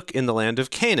Israel took in the land of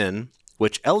Canaan,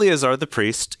 which Eleazar the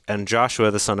priest and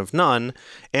Joshua the son of Nun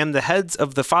and the heads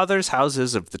of the fathers'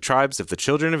 houses of the tribes of the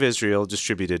children of Israel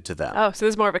distributed to them. Oh, so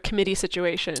this is more of a committee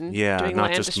situation. Yeah, doing not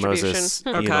land just distribution. Moses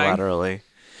Okay. unilaterally.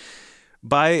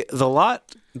 By the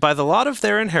lot of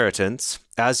their inheritance,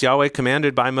 as Yahweh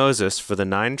commanded by Moses for the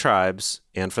 9 tribes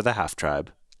and for the half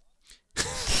tribe.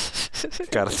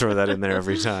 Got to throw that in there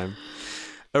every time.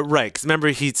 Right, 'cause remember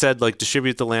he said like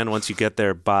distribute the land once you get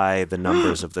there by the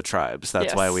numbers of the tribes.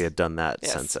 That's why Yes. we had done that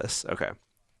Yes. census. Okay.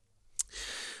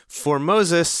 For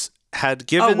Moses had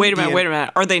given. Oh wait a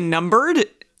minute. Are they numbered?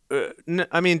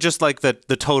 I mean, just like the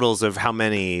totals of how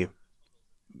many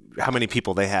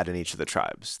people they had in each of the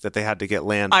tribes that they had to get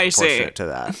land I see. proportionate to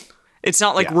that. It's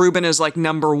not like Yeah. Reuben is like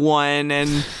number 1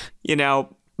 and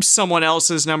someone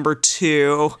else is number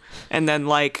 2, and then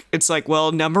like it's like,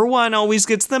 well, number 1 always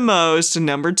gets the most and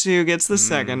number 2 gets the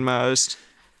second most.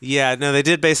 Yeah, no, they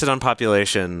did base it on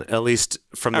population, at least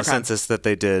from the Okay. census that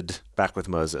they did back with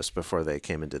Moses before they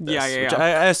came and did this. Yeah. Which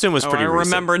I assume was Oh, pretty I recent,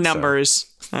 remember so- numbers.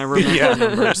 I remember Yeah.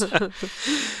 numbers.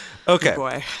 Okay.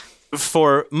 Boy.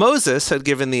 For Moses had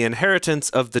given the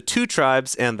inheritance of the 2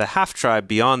 tribes and the half tribe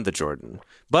beyond the Jordan.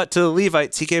 But to the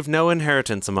Levites he gave no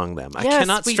inheritance among them. I Yes,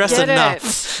 cannot we stress get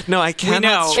enough. No, I know.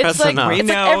 cannot stress It's like, enough. We it's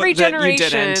like know every that you generation.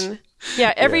 didn't.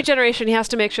 Yeah, every generation he has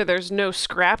to make sure there's no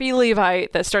scrappy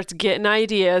Levite that starts getting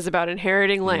ideas about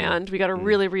inheriting land. We got to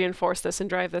really reinforce this and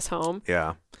drive this home.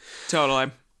 Yeah.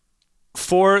 Totally.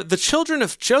 For the children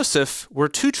of Joseph were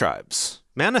 2 tribes,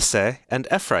 Manasseh and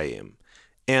Ephraim,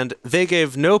 and they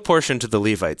gave no portion to the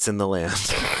Levites in the land.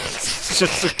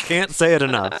 Just can't say it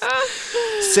enough.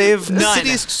 Save None.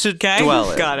 cities to Okay,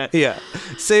 dwell in. got it. Yeah.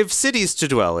 Save cities to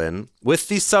dwell in, with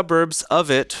the suburbs of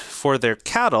it for their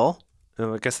cattle.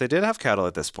 Oh, I guess they did have cattle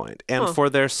at this point, and for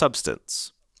their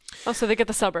substance. Oh, so they get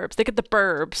the suburbs. They get the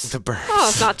burbs. The birds. Oh,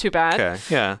 it's not too bad. Okay,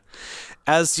 yeah.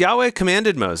 As Yahweh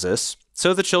commanded Moses,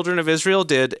 so the children of Israel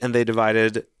did, and they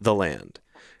divided the land.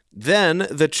 Then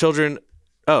the children.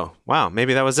 Oh, wow.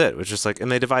 Maybe that was it. It was just like,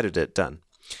 and they divided it. Done.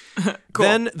 Cool.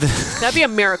 Then That'd be a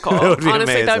miracle. would be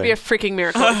Honestly, that'd be a amazing. freaking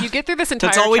miracle. If you get through this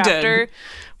entire all we did. chapter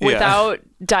Yeah. without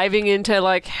diving into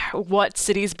like what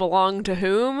cities belong to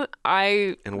whom,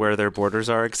 and where their borders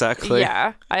are exactly.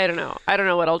 yeah, I don't know. I don't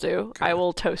know what I'll do. I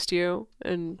will toast you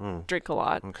and drink a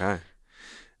lot. Okay.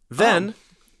 Then,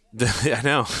 I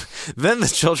know. Then the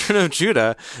children of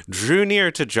Judah drew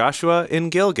near to Joshua in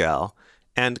Gilgal,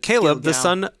 and Caleb, the Gilgal.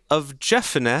 son of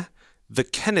Jephunneh, the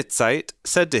Kenitzite,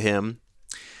 said to him,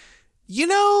 "You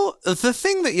know, the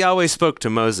thing that Yahweh spoke to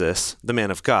Moses, the man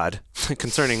of God,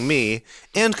 concerning me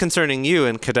and concerning you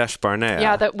in Kadesh Barnea."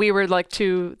 Yeah, that we were like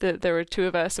 2. That there were 2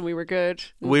 of us, and we were good.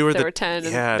 we were there the were 10.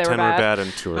 And yeah, they 10 were bad.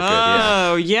 and 2 were good. Yeah.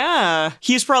 Oh, yeah.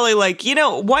 He's probably like,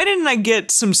 why didn't I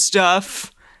get some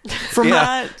stuff from Yeah.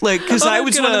 that? Like, because I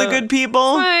was one of the good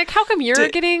people. Like, how come you're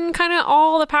getting kind of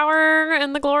all the power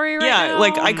and the glory right now? Yeah,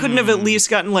 like I couldn't have at least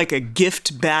gotten like a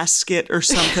gift basket or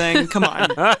something. Come on.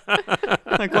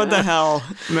 Like, what the hell,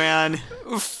 man?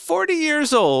 40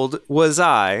 years old was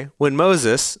I when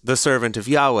Moses, the servant of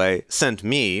Yahweh, sent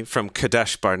me from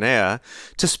Kadesh Barnea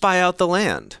to spy out the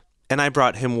land. And I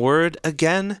brought him word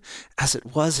again as it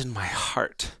was in my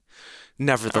heart.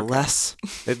 Nevertheless,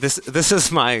 this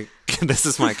is my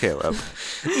Caleb.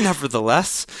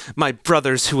 Nevertheless, my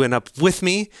brothers who went up with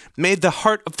me made the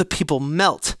heart of the people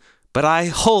melt, but I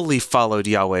wholly followed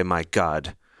Yahweh my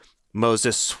God.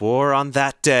 Moses swore on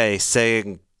that day,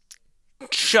 saying,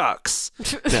 Shucks.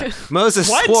 No. Moses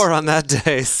What? swore on that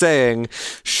day, saying,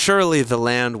 Surely the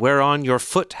land whereon your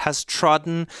foot has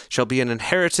trodden shall be an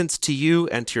inheritance to you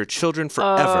and to your children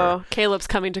forever. Oh, Caleb's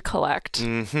coming to collect.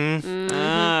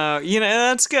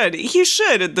 That's good. He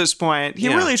should at this point. He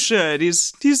Yeah. really should.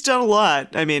 He's done a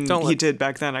lot. I mean, Don't he let- did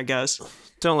back then, I guess.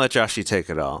 Don't let Joshie take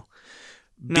it all.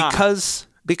 Nah.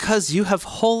 Because you have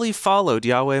wholly followed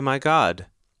Yahweh my God.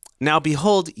 Now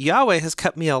behold, Yahweh has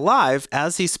kept me alive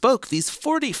as he spoke these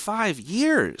 45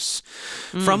 years.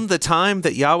 From the time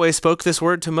that Yahweh spoke this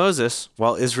word to Moses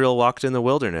while Israel walked in the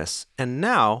wilderness. And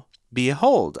now,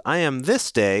 behold, I am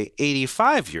this day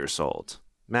 85 years old.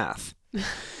 Math.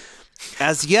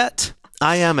 As yet,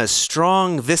 I am as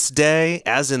strong this day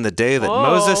as in the day that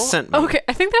Moses sent me. Okay,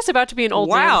 I think that's about to be an old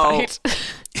Wow. man fight.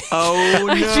 Oh,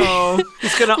 no.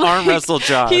 He's going to arm wrestle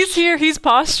Josh. He's here, he's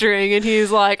posturing, and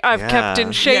he's like, I've kept Yeah.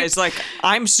 in shape. Yeah, it's like,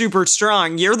 I'm super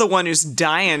strong. You're the one who's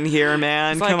dying here,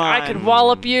 man. It's like, Come on. I could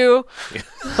wallop you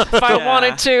if I Yeah.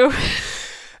 wanted to.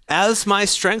 As my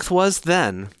strength was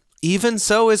then, even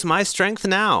so is my strength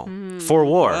now for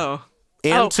war Oh.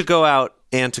 and Oh. to go out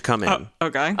and to come in.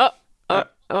 Okay.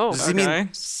 Oh, Does he okay. mean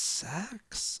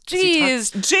sex?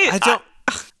 jeez. Gee, I don't.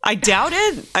 I doubt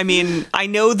it. I mean, I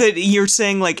know that you're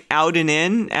saying like out and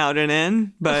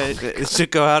in, but It should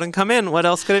go out and come in. What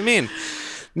else could it mean?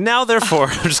 Now, therefore,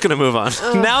 I'm just going to move on.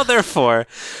 Now, therefore,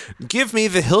 give me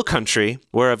the hill country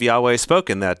whereof Yahweh spoke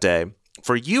in that day.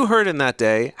 For you heard in that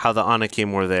day how the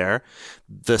Anakim were there,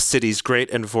 the cities great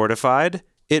and fortified.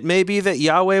 It may be that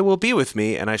Yahweh will be with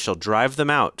me, and I shall drive them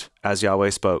out, as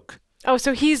Yahweh spoke. Oh,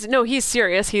 so he's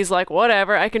serious. He's like,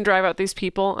 whatever, I can drive out these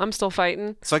people. I'm still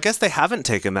fighting. So I guess they haven't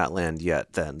taken that land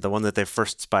yet, then, the one that they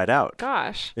first spied out.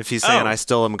 Gosh. If he's saying, Oh, I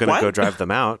still am going to what? go drive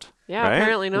them out. Yeah, right?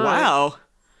 apparently not. wow.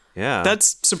 Yeah.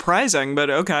 That's surprising,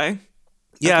 but okay.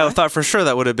 Yeah, I okay. thought for sure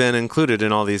that would have been included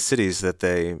in all these cities that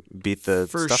they beat the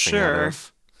For stuffing out sure.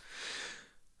 of.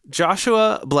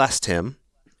 Joshua blessed him,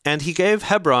 and he gave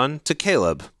Hebron to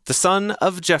Caleb, the son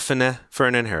of Jephunneh, for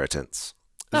an inheritance.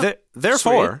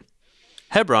 Therefore,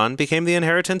 Hebron became the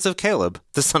inheritance of Caleb,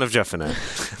 the son of Jephunneh,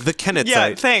 the Kenitzite.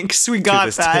 Yeah, thanks. We to got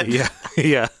this that. day.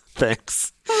 Yeah,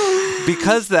 thanks.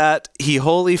 Because that he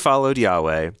wholly followed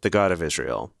Yahweh, the God of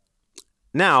Israel.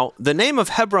 Now, the name of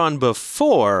Hebron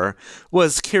before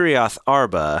was Kiriath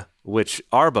Arba, which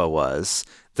Arba was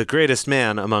the greatest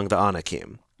man among the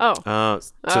Anakim. Oh,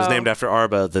 So it was named after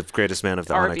Arba, the greatest man of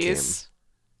the Anakim. Arby's,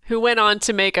 who went on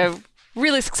to make a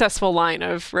really successful line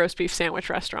of roast beef sandwich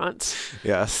restaurants,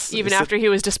 Yes. even after he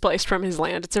was displaced from his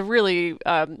land. It's a really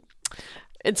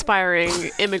inspiring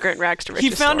immigrant rags to riches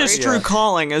He found his story. true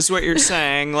calling, is what you're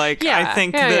saying. Like, Yeah, I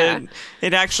think yeah, that yeah.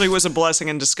 it actually was a blessing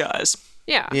in disguise.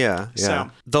 Yeah. Yeah. So-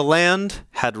 The land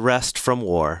had rest from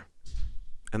war.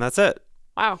 And that's it.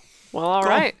 Wow. Well, all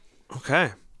right.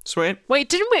 Okay. Sweet.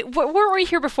 Wait, weren't we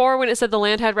here before when it said the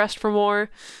land had rest from war?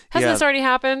 Hasn't Yeah. this already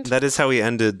happened? That is how we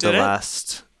ended the Did it?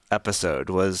 last episode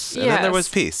was and then there was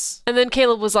Yes. peace. And then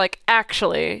Caleb was like,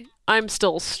 actually, I'm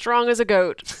still strong as a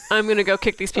goat. I'm going to go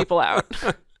kick these people out.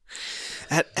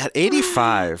 At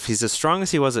 85, he's as strong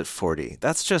as he was at 40.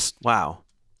 That's just wow.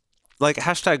 Like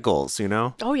hashtag goals, you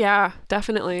know? Oh, yeah,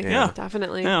 definitely. Yeah.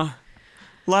 Definitely. Yeah.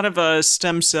 A lot of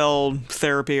stem cell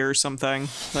therapy or something.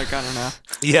 Like, I don't know.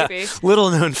 Yeah. Maybe. Little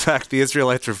known fact, the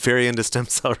Israelites are very into stem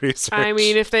cell research. I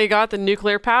mean, if they got the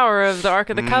nuclear power of the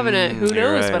Ark of the Covenant, who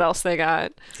you're knows right. what else they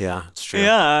got? yeah, it's true.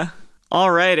 Yeah.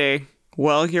 Alrighty.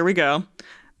 Well, here we go.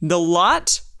 The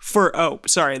lot for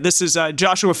this is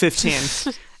Joshua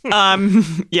 15.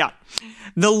 Yeah.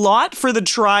 The lot for the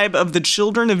tribe of the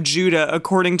children of Judah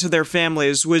according to their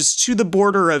families was to the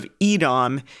border of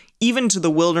Edom, even to the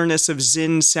wilderness of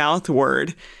Zin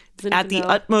southward, at the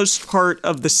utmost part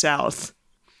of the south.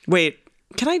 Wait,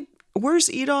 where's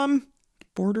Edom?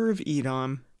 Border of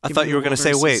Edom. I Give thought me you were the going to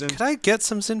say, wilderness wait, of Zin. could I get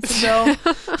some Zinfandel?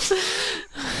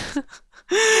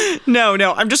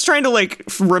 No, I'm just trying to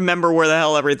remember where the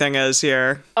hell everything is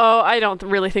here. Oh, I don't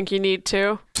really think you need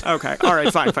to. Okay. All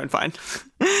right. Fine.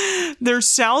 Their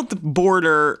south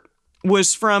border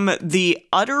was from the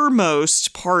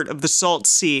uttermost part of the Salt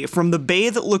Sea, from the bay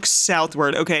that looks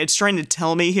southward. Okay, it's trying to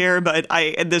tell me here, but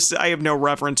I have no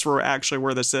reference for actually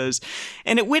where this is.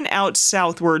 And it went out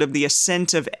southward of the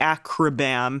ascent of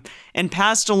Akrabam and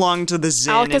passed along to the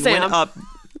Zin and Alakazam. went up.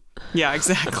 Yeah,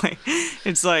 exactly.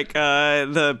 It's like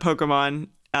the Pokemon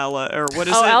or what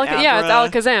is it? Yeah, it's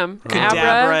Abra, Alakazam.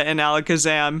 Kadabra, and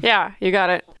Alakazam. Yeah, you got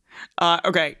it.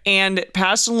 Okay, and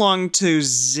passed along to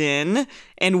Zin,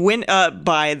 and went up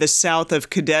by the south of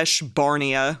Kadesh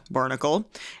Barnacle,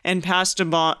 and passed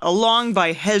along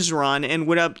by Hezron, and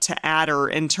went up to Adder,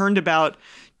 and turned about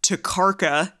to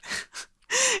Karka,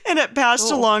 and it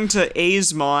passed along to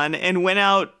Azmon, and went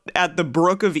out at the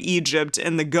brook of Egypt,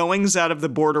 and the goings out of the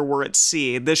border were at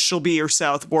sea. This shall be your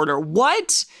south border.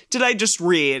 What did I just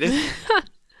read?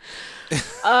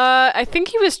 I think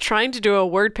he was trying to do a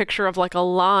word picture of like a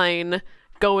line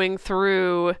going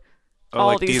through all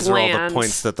like these these lands. are all the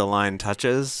points that the line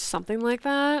touches. Something like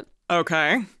that.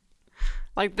 Okay.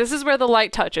 Like, this is where the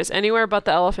light touches. Anywhere but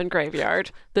the elephant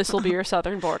graveyard. This will be your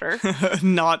southern border.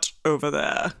 Not over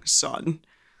there, son.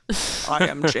 I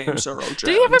am James Earl Jones. Did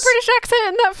he have a British accent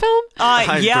in that film?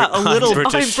 Yeah, a little.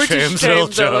 British I'm British James Earl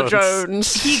Earl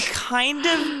Jones. He kind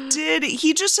of did.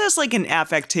 He just has like an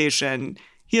affectation.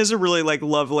 He has a really like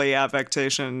lovely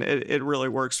affectation. It really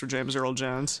works for James Earl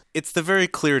Jones. It's the very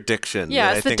clear diction Yeah,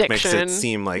 that I it's the think makes diction. it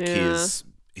seem like Yeah.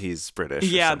 he's British. or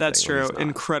Yeah, that's something when true. he's not.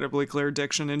 Incredibly clear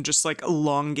diction and just like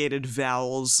elongated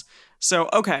vowels. So,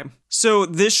 okay. So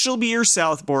this shall be your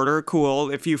south border.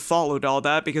 Cool. If you followed all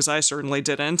that, because I certainly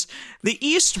didn't. The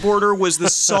east border was the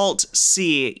Salt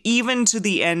Sea, even to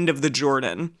the end of the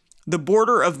Jordan. The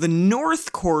border of the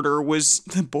north quarter was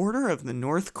from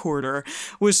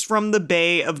the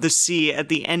bay of the sea at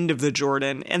the end of the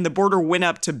Jordan, and the border went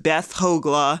up to Beth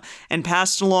Hogla and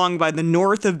passed along by the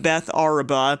north of Beth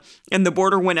Araba, and the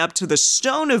border went up to the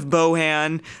stone of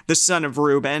Bohan, the son of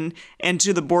Reuben, and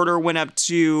to the border went up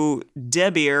to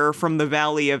Debir from the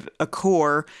valley of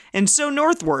Achor, and so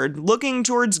northward, looking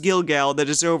towards Gilgal, that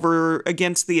is over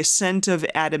against the ascent of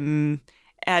Adumimum.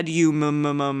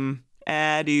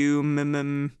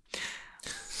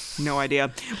 No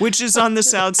idea. Which is on the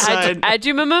south side.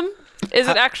 Adumimum? Is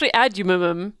it actually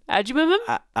Adumimum? Adumimum?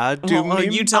 Well,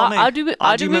 you tell me.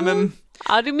 Adumimum?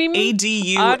 Adumimum?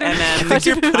 A-D-U-M-M. I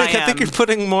think you're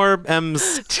putting more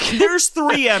M's. There's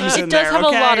 3 M's in It there. does have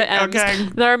okay? a lot of M's. Okay.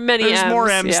 There are many There's M's. more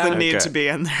M's yeah. than need Okay. to be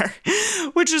in there.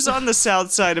 Which is on the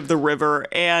south side of the river,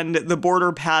 and the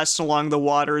border passed along the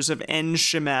waters of En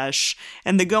Shemesh,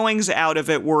 and the goings out of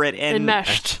it were at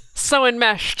Enmeshed. So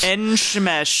enmeshed. En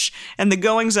Shemesh, and the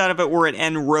goings out of it were at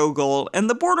En Rogel, and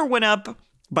the border went up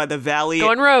by the valley.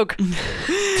 Going rogue.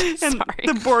 and Sorry.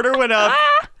 The border went up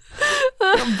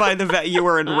by the you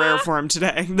were in rare form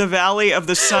today. The valley of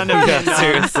the son of Hinnom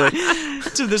Seriously.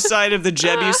 to the side of the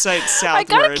Jebusite I southward.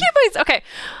 gotta keep myself. Okay.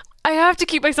 I have to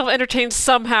keep myself entertained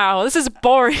somehow. This is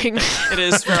boring. It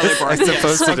is fairly boring. I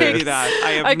suppose Yes, it okay, is. do that. I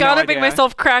have I gotta no make idea.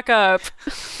 myself crack up.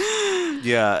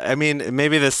 Yeah, I mean,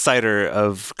 maybe this cider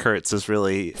of Kurt's is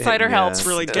really Cider helps.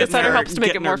 really The getting cider her, helps to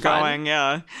make it getting more her fun. going.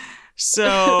 Yeah.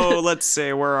 So let's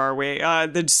see, where are we?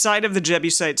 The side of the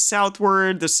Jebusite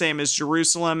southward, the same as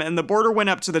Jerusalem, and the border went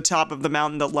up to the top of the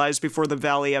mountain that lies before the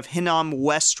valley of Hinnom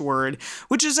westward,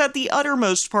 which is at the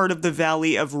uttermost part of the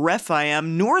valley of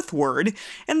Rephaim northward,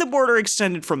 and the border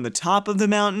extended from the top of the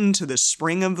mountain to the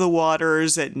spring of the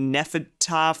waters at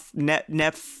Nephatoah.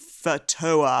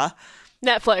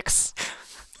 Netflix.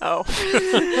 Oh.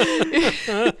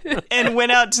 And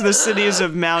went out to the cities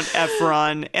of Mount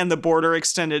Ephron, and the border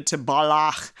extended to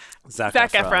Balach. Zac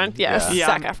Zac Efron. Yes. Yeah. Yeah.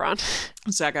 Zac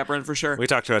Efron. Zac Efron for sure. We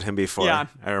talked about him before. Yeah.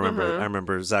 I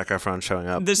remember Zac Efron showing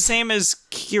up. The same as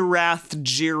Kirath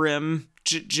Jearim,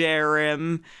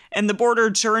 and the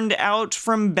border turned out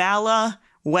from Bala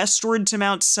westward to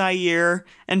Mount Seir,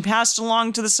 and passed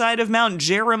along to the side of Mount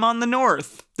Jearim on the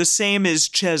north. The same as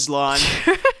Cheslon.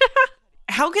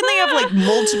 How can they have like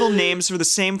multiple names for the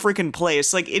same freaking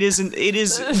place? Like it is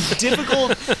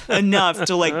difficult enough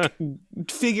to like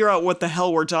figure out what the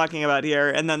hell we're talking about here,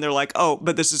 and then they're like, oh,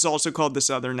 but this is also called this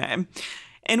other name.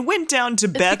 And went down to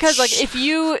Beth. Because like if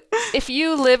you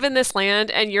live in this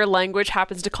land and your language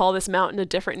happens to call this mountain a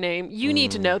different name, you need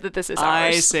to know that this is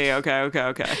ours. I see. Okay.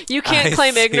 You can't I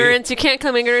claim see. ignorance. You can't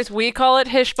claim ignorance. We call it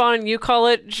Hishbon. You call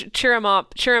it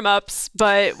Cheer-em-ups.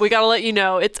 But we gotta let you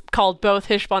know it's called both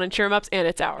Hishbon and Cheer-em-ups, and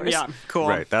it's ours. Yeah, cool.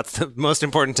 Right. That's the most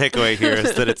important takeaway here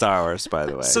is that it's ours, by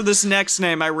the way. So this next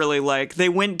name I really like. They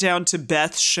went down to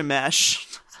Beth Shemesh.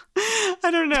 I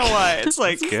don't know why. It's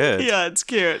like, good. Yeah, it's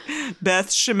cute. Beth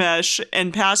Shemesh,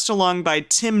 and passed along by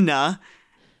Timnah.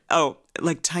 Oh,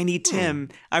 like Tiny Tim.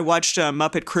 I watched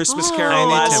Muppet Christmas Carol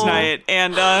Tiny last Tim. night,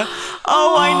 and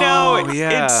I know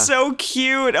yeah. it's so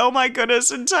cute. Oh my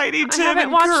goodness, and Tiny I Tim haven't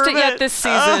and watched Kermit. it yet this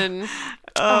season.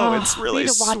 It's really need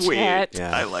to watch sweet. it.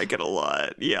 Yeah. I like it a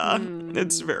lot. Yeah, Hmm.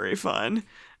 it's very fun.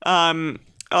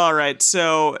 All right,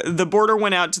 so the border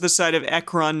went out to the side of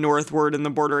Ekron northward, and the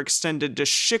border extended to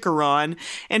Shikharon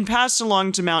and passed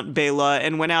along to Mount Bela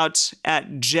and went out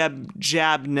at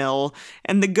Jabnel.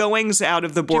 And the goings out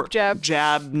of the border,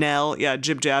 Jabnel, yeah,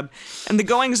 Jib-Jab, and the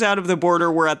goings out of the border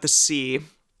were at the sea.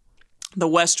 The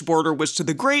west border was to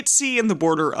the Great Sea and the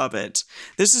border of it.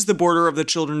 This is the border of the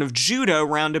children of Judah,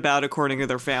 roundabout according to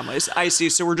their families. I see.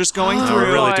 So we're just going through.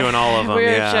 We're really doing all of them.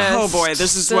 Yeah. Oh boy,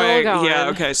 this is why. Yeah.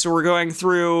 Okay. So we're going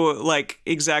through like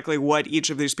exactly what each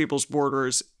of these people's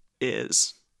borders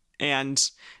is,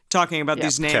 and talking about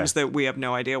these names that we have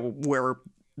no idea where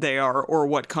they are or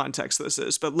what context this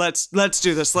is. But let's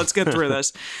do this. Let's get through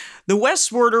this. The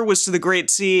west border was to the Great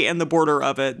Sea and the border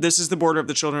of it. This is the border of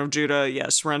the children of Judah.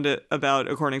 Yes, roundabout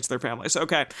according to their families.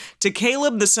 Okay. To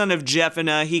Caleb, the son of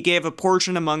Jephunneh, he gave a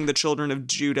portion among the children of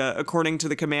Judah according to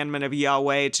the commandment of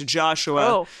Yahweh to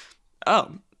Joshua.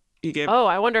 He gave. Oh,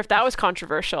 I wonder if that was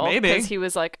controversial. Maybe. Because he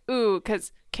was like, ooh,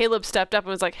 because Caleb stepped up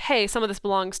and was like, hey, some of this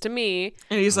belongs to me.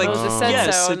 And he's like, Moses said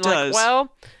yes, so. it And does. like,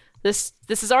 well, this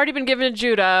has already been given to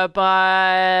Judah,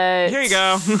 but here you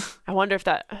go. I wonder if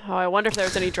there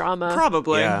was any drama.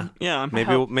 Probably. Yeah. Yeah.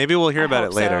 Maybe we'll hear about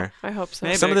it later. I hope so.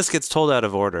 Maybe. Some of this gets told out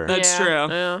of order. That's true.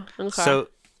 Yeah. Okay. So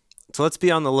let's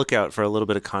be on the lookout for a little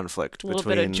bit of conflict a little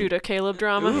between bit of Judah Caleb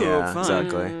drama. Ooh. Yeah, fun.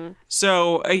 exactly.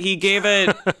 So he gave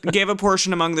a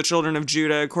portion among the children of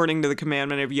Judah according to the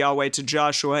commandment of Yahweh to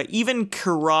Joshua, even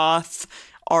Kirath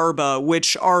Arba,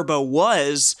 which Arba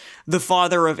was the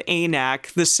father of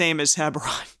Anak, the same as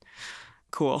Hebron.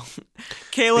 Cool.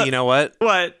 Caleb. You know what?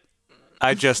 What?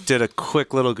 I just did a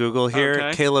quick little Google here.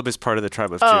 Okay. Caleb is part of the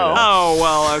tribe of Judah. Oh,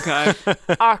 well, okay.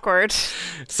 Awkward.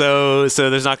 So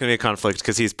there's not going to be a conflict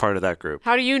because he's part of that group.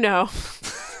 How do you know?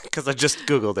 Because I just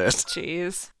Googled it.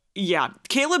 Jeez. Yeah.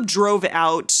 Caleb drove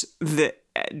out there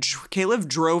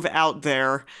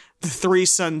the three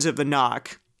sons of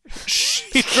Anak.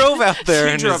 He drove out there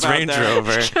He in drove his out Range there.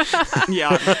 Rover.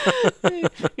 Yeah.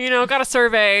 Got to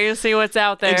survey, see what's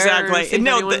out there. Exactly. See if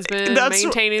No, anyone's been that's-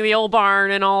 maintaining the old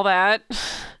barn and all that.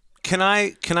 Can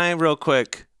I real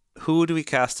quick? Who do we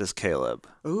cast as Caleb?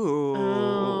 Ooh.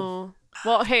 Oh.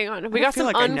 Well, hang on. We got feel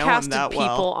some like I know him uncasted that people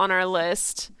well. on our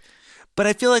list. But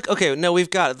I feel like we've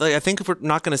got. I think we're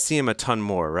not going to see him a ton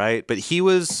more, right? But he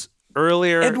was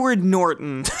earlier. Edward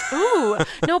Norton. Ooh.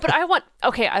 No, but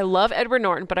I love Edward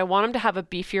Norton, but I want him to have a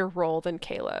beefier role than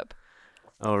Caleb.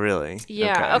 Oh, really?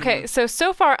 Yeah. Okay.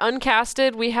 So far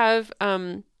uncasted, we have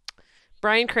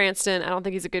Bryan Cranston. I don't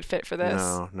think he's a good fit for this.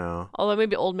 No. Although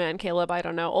maybe Old Man Caleb. I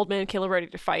don't know. Old Man Caleb ready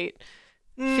to fight.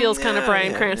 Feels kind of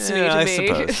Bryan Cranston-y to I me.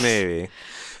 suppose maybe.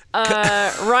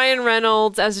 Ryan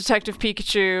Reynolds as Detective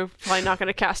Pikachu. Probably not going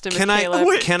to cast him as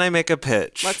Caleb. Can I make a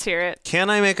pitch? Let's hear it. Can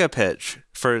I make a pitch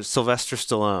for Sylvester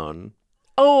Stallone?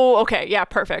 Oh, okay. Yeah,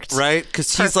 perfect. Right?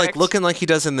 Because he's like Perfect. looking like he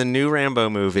does in the new Rambo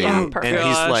movie. Yeah, and perfect.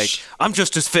 he's like, I'm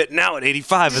just as fit now at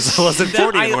 85 as I was at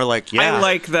 40. And we're like, yeah. I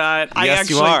like that. I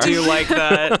Yes, you actually are. do like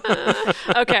that.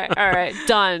 Okay. All right.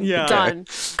 Done. Yeah. Done.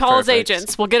 Call his Perfect.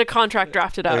 agents. We'll get a contract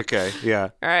drafted up. Okay, yeah.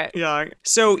 All right. Yeah.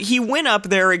 So he went up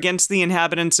there against the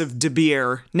inhabitants of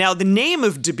Debir. Now, the name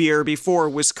of Debir before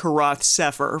was Karath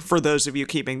Sefer, for those of you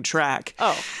keeping track.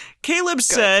 Oh. Caleb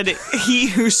said, he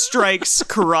who strikes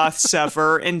Karath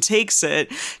Sefer and takes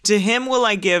it, to him will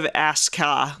I give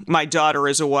Askah, my daughter,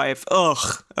 as a wife.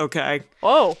 Ugh. Okay.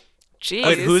 Oh. Jeez.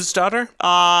 Wait, whose daughter?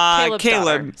 Caleb's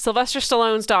Caleb. daughter. Sylvester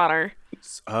Stallone's daughter.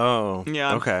 Oh.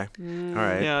 Yeah. Okay. All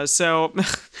right. Yeah, so,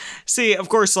 see, of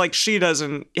course, like, she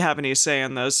doesn't have any say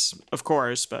in this, of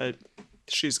course, but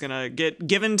she's gonna get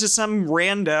given to some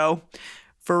rando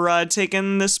for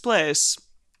taking this place.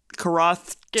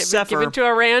 Karath Sefer. Given to a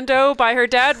rando by her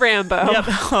dad, Rambo. Yep.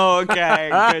 Oh, okay,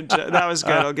 good. That was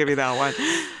good. I'll give you that one.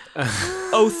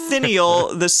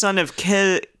 Othniel, the son of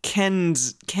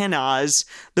Kenaz,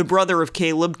 the brother of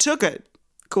Caleb, took it.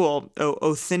 Cool.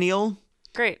 Othniel.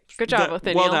 Great. Good job,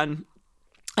 Othniel. Well done.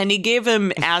 And he gave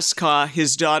him Askah,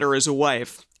 his daughter, as a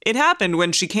wife. It happened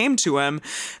when she came to him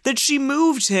that she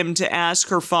moved him to ask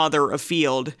her father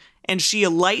afield, and she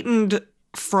alightened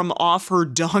from off her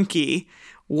donkey.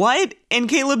 What? And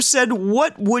Caleb said,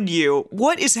 what would you?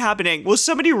 What is happening? Will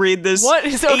somebody read this? What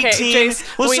is- okay, 18?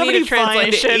 Jace, Will we need somebody a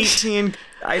translation. find 18?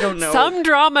 I don't know. Some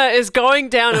drama is going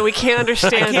down and we can't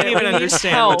understand I can't it. even We need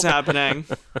understand help. what's happening.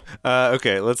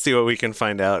 Okay, let's see what we can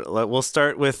find out. We'll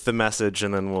start with the message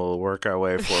and then we'll work our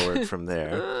way forward from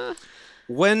there.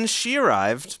 When she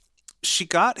arrived, she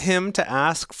got him to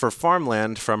ask for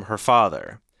farmland from her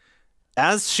father.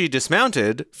 As she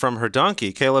dismounted from her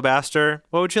donkey, Caleb asked her,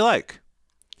 "What would you like?"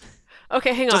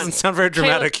 Okay, hang on. Doesn't sound very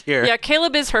dramatic here. Yeah,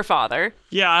 Caleb is her father.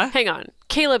 Yeah. Hang on.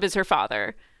 Caleb is her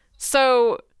father.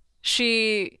 So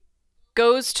she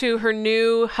goes to her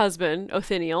new husband,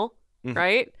 Othniel,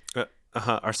 right?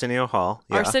 Arsenio Hall.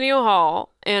 Yeah. Arsenio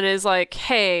Hall, and is like,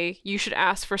 hey, you should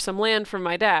ask for some land from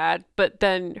my dad. But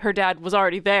then her dad was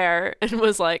already there and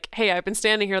was like, hey, I've been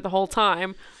standing here the whole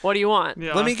time. What do you want?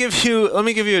 Yeah. Let me give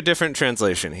you a different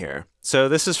translation here. So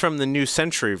this is from the New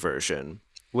Century Version.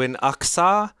 When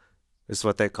Aksa, is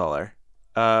what they call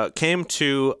her, came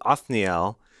to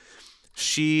Othniel,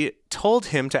 she told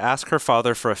him to ask her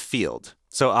father for a field.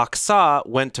 So Aksa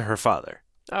went to her father.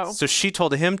 Oh. So she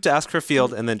told him to ask for a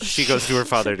field, and then she goes to her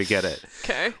father to get it.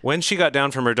 Okay. When she got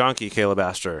down from her donkey, Caleb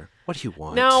asked her, what do you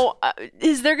want? Now,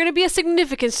 is there going to be a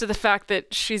significance to the fact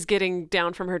that she's getting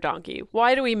down from her donkey?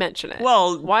 Why do we mention it?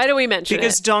 Well, why do we mention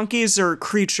because it? donkeys are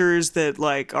creatures that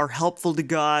like are helpful to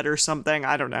God or something.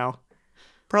 I don't know.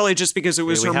 Probably just because it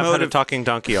was we her have mode had a of talking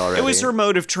donkey already. it was her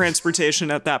mode of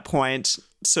transportation at that point.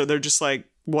 So they're just like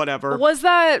whatever. Was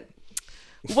that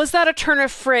a turn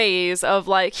of phrase of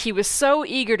like he was so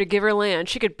eager to give her land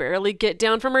she could barely get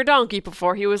down from her donkey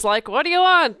before he was like, what do you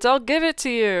want? I'll give it to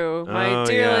you, my Oh,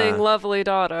 dearling, yeah. lovely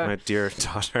daughter. My dear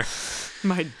daughter.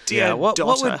 My dear What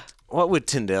daughter. would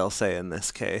Tyndale say in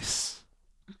this case?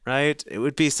 Right? It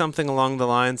would be something along the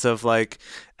lines of like,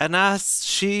 and as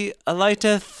she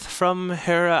alighteth from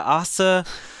her asa,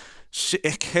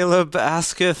 Caleb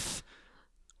asketh,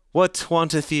 what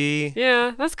wanteth ye,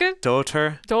 Yeah, that's good.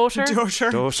 daughter? Daughter.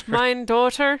 Daughter. Mine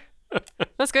daughter.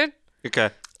 That's good. Okay,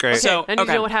 great. So- I need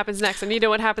okay. to know what happens next.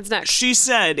 She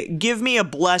said, give me a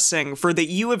blessing, for that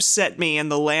you have set me in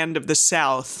the land of the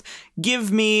south. Give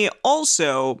me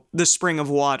also the spring of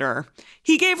water.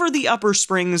 He gave her the upper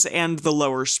springs and the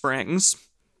lower springs.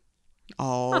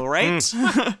 All right.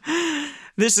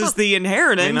 This is the I mean,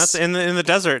 inheritance. that's in the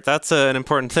desert. That's an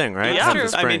important thing, right? Yeah, true.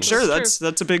 The I mean, springs. sure, That's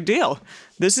that's a big deal.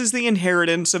 This is the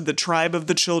inheritance of the tribe of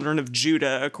the children of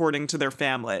Judah according to their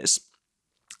families.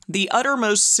 The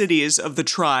uttermost cities of the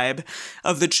tribe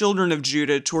of the children of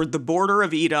Judah toward the border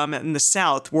of Edom in the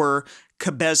south were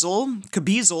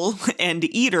Kabezel, and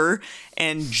Eder,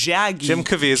 and Jim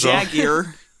Caviezel.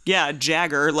 Jagger. Yeah,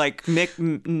 Jagger, like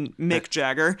Mick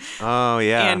Jagger. Oh,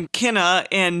 yeah. And Kinna,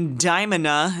 and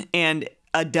Dimona, and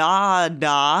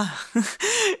Adada,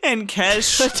 and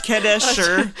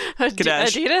Kedesher.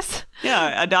 Kadesh. Adidas?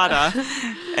 Yeah, Adada,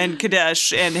 and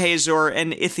Kadesh, and Hazor,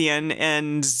 and Ithian,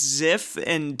 and Ziph,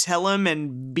 and Telem,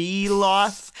 and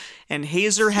Beloth, and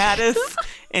Hazer Hadith,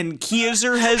 and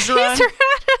Kiezer Hezron.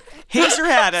 Hazer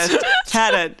Hadith.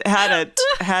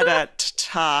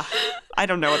 I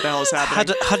don't know what the hell is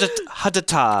happening.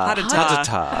 Hadata.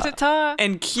 Ta-ta.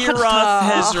 And Kiroth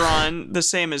Hezron, the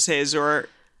same as Hazor,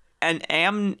 and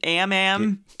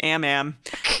Amam, and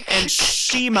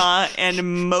Shema, and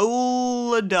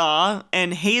Moladah,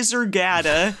 and Hazer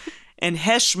Gada, and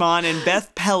Heshmon, and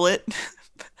Beth Pellet.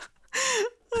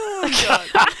 Oh, God.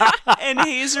 And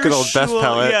Hazer Good old Beth Shul.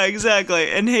 Pellet. Yeah, exactly.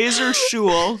 And Hazer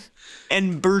Shul,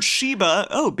 and Beersheba.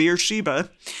 Oh, Beersheba.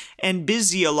 And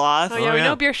Bizialoth. Oh, yeah, we yeah.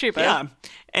 know Beersheba. Yeah.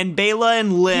 And Bela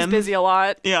and He's Lim. busy a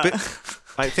lot. Yeah.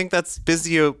 I think that's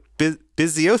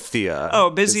Biziothea.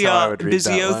 Oh, is how I would read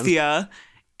that one. Biziothea,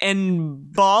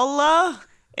 and Bala,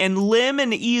 and Lim,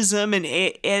 and Ezem, and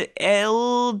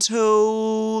Eltolad,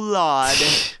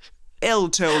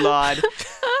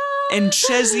 and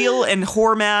Cheziel, and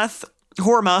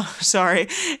Horma, sorry,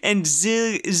 and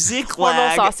Hormel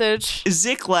Ziklag, sausage.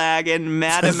 Ziklag, and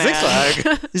Madaman,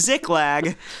 Ziklag.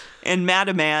 Ziklag, and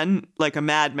Madaman, like a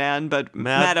madman, but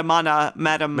Mad- Madamana,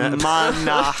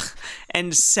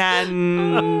 and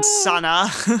Sansana,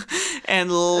 and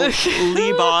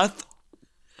Leboth,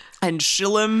 and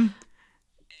Shillim,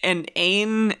 and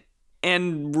Ain,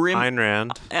 and Ayn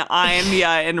Rand. Ain,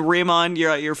 yeah, and Ramon,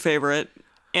 your favorite.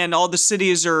 And all the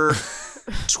cities are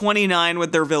 29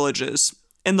 with their villages.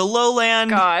 In the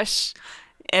lowland, Gosh.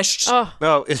 Eshtaol.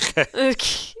 Oh, okay.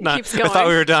 Keeps going. I thought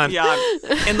we were done. Yeah.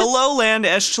 In the lowland,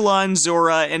 Eshtaol,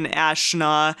 Zorah, and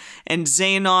Ashna, and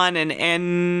Zanon, and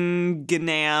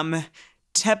Enganam,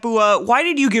 Tepuah. Why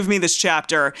did you give me this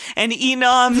chapter? And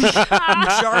Enam,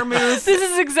 Jarmuth, This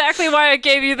is exactly why I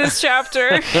gave you this chapter.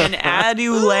 and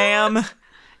Adulam,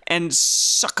 and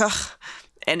Sukkah,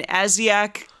 and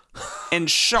Aziak, and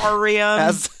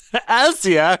Shariam.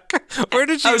 Asiak. Where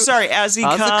did you? Oh, sorry,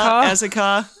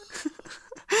 Azekah.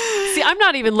 See, I'm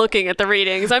not even looking at the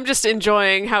readings. I'm just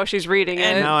enjoying how she's reading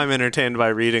it. Now I'm entertained by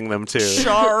reading them too.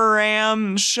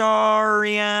 Shariam,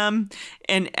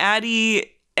 and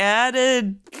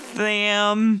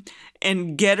Aditham,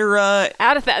 and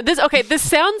Gedera. This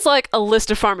sounds like a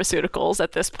list of pharmaceuticals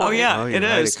at this point. Oh, yeah, Oh, it you're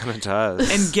right, is. It kind of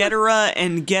does. And Gedera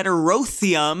and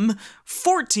Gederothium,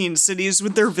 14 cities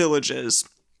with their villages.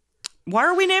 Why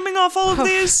are we naming off all of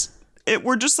these?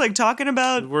 We're just like talking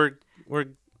about.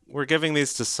 We're giving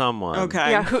these to someone.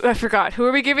 Okay. Yeah, I forgot. Who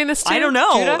are we giving this to? I don't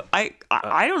know. Judah?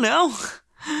 I don't know.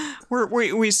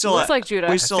 We still Looks like Judah.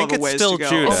 We I still think have a it's ways still to go.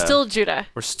 Judah. It's still Judah.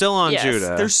 We're still on Yes.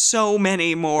 Judah. There's so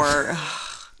many more.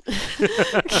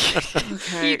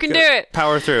 Okay. You can do it.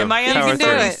 Power through. Am I You at can do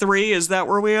it. 33? Is that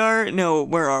where we are? No,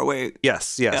 where are we?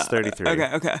 Yes, 33.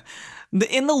 Okay.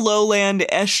 In the lowland,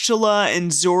 Eshtala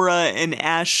and Zora and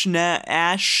Ashna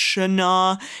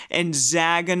and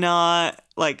Saginaw,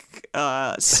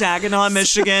 Saginaw,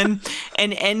 Michigan,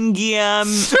 and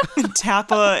Engiam,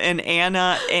 Tapa and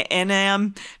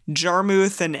Anam,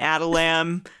 Jarmuth and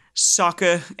Adalam,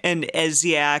 Saka and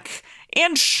Eziak,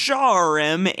 and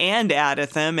Sharim and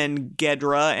Adatham and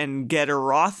Gedra and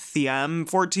Gederothium,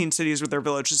 14 cities with their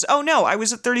villages. Oh no, I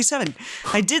was at 37.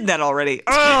 I did that already.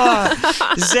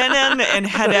 Zenon and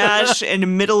Hadash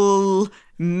and Middle Earth?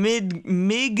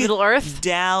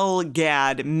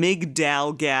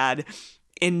 Migdalgad,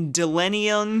 and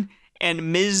Delenium and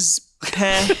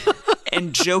Mizpeh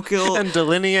and Jokil And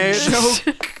delineate.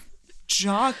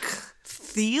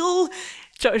 Joktheel?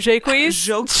 Jaques?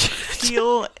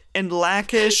 Joktheel and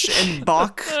Lachish and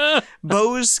Bok,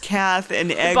 Bozkath and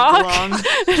Bach Eglon,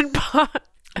 and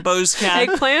Bozkath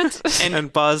eggplant?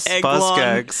 And Buzz Eglon,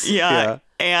 Gags. yeah.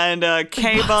 And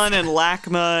Kavon and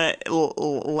Lakma,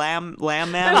 Lamman.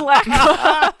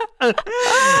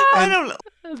 I don't know.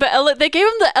 They gave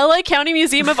him the LA County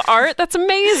Museum of Art. That's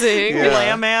amazing.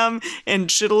 Yeah. Lamam and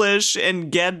Chittilish and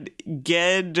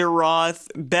Gederoth,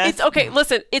 Beth. It's okay.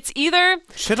 Listen, it's either.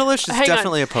 Shittilish is Hang on.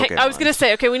 definitely a Pokemon. I was gonna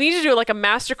say, okay, we need to do like a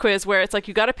master quiz where it's like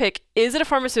you got to pick: is it a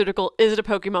pharmaceutical? Is it a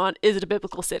Pokemon? Is it a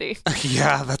biblical city?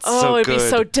 Yeah, that's Oh, so it'd good. be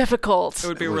so difficult. It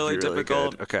would be It would really be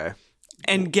difficult. good. Okay.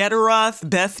 And Gederoth,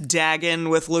 Beth Dagon,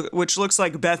 which looks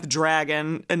like Beth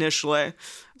Dragon initially,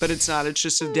 but it's not. It's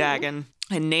just a Dagon.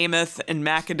 And Namath and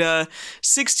Makkedah,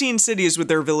 16 cities with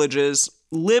their villages.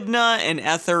 Libnah and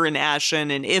Ether and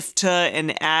Ashen and Ifta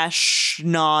and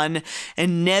Ashnon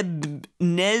and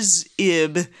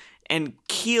Nezib and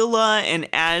Keilah and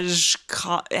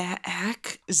Akzib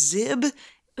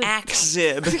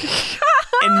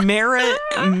and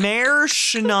Mer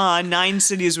Shana, 9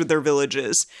 cities with their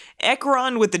villages.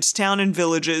 Ekron with its town and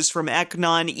villages from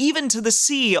Eknon even to the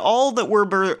sea, all that were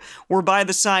by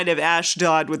the side of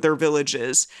Ashdod with their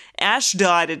villages.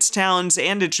 Ashdod, its towns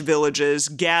and its villages.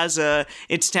 Gaza,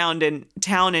 its town and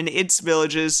its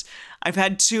villages. I've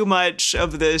had too much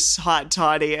of this hot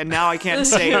toddy, and now I can't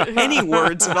say any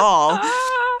words at all.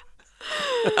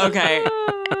 Okay.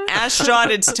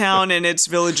 Ashdod, its town and its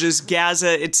villages.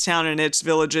 Gaza, its town and its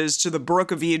villages. To the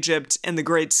brook of Egypt and the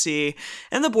great sea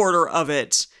and the border of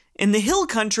it. In the hill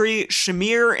country,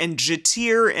 Shamir and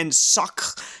Jatir and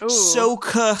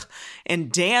Sokah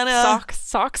and Dana.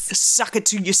 Socks. Suck it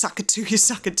to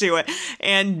it.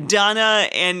 And Dana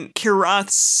and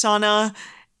Kirath-Sana.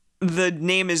 The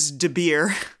name is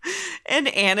Debir. And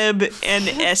Anab and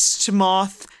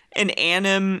Estmoth and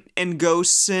Anam and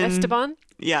Gosen. Esteban?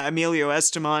 Yeah, Emilio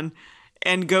Esteban.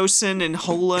 And Gosen and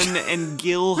Holan and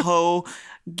Gilho.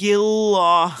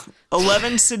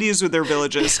 11 cities with their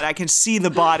villages. I can see the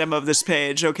bottom of this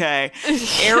page, okay.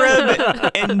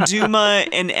 Arab and Duma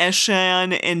and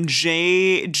Eshan and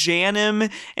Janim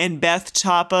and Beth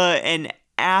Tapa and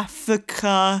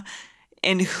Africa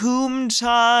and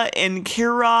Humta and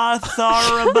Kirath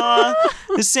Araba,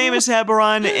 the same as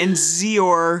Hebron and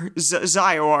Zior,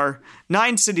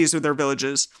 9 cities with their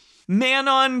villages.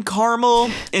 Manon,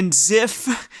 Carmel, and Ziph,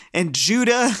 and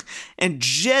Judah, and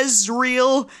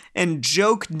Jezreel, and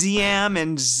Jokdeam,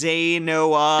 and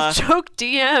Zanoah. Joke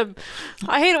DM.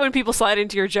 I hate it when people slide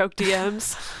into your joke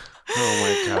DMs. Oh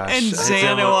my gosh. And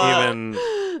I don't Zanoah. even.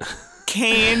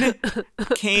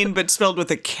 Cain, but spelled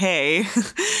with a K.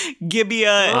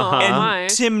 Gibeah and my.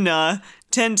 Timnah,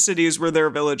 10 cities were their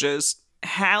villages.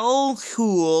 Hal,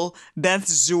 Hul, Beth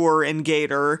Zur, and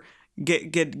Gator,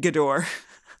 Gedor.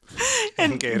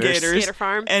 And Gators. Gator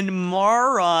Farm. And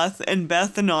Maroth and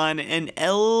Bethanon and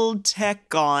El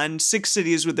Tekon, 6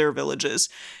 cities with their villages.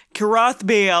 Kirath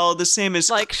Baal, the same as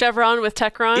Like Chevron with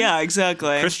Techron. yeah,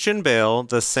 exactly. Christian Bale,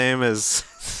 the same as.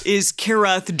 Is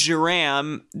Kirath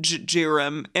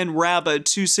Jearim, and Rabbah,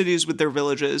 2 cities with their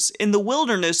villages. In the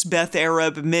wilderness, Beth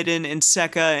Arab, Midden, and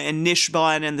Seka, and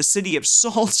Nishban, and the city of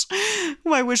Salt. Oh,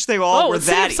 I wish they all were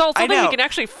City that. of Salt, I something know. we can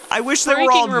actually I wish they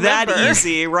were all freaking that remember.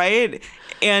 easy, right?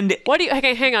 And What do you?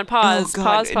 Okay, hang on. Pause. oh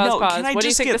God, Pause. no, Pause. Can I What do you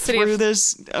just think get the city through of?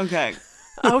 this? Okay.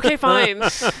 Okay, fine.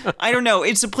 I don't know.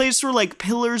 It's a place where like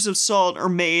pillars of salt are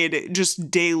made just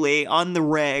daily on the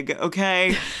reg,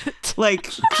 okay?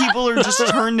 Like people are just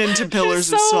turned into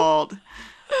pillars of so- salt.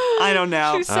 I don't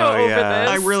know. She's so over yeah. this.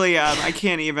 I really am. I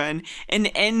can't even. And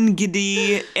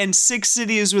En-Gedi and 6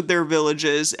 cities with their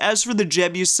villages. As for the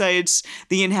Jebusites,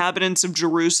 the inhabitants of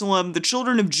Jerusalem, the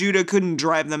children of Judah couldn't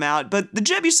drive them out, but the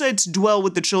Jebusites dwell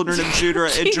with the children of Judah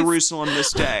at Jerusalem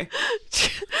this day.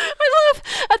 I love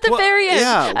at the very end.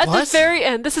 yeah, at the what? very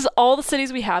end, this is all the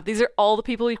cities we have. These are all the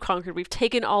people we've conquered. We've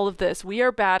taken all of this. We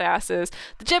are badasses.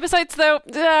 The Jebusites, though,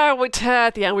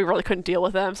 at the end, we really couldn't deal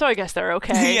with them, so I guess they're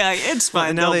okay. Yeah, it's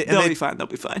fine. now They'll they- be fine. They'll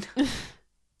be fine.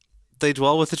 They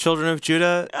dwell with the children of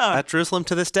Judah at Jerusalem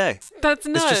to this day. That's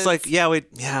nuts. It's just like, yeah.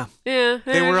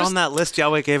 they were on that list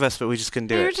Yahweh gave us, but we just couldn't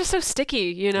do They were it. just so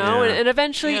sticky, you know, Yeah. and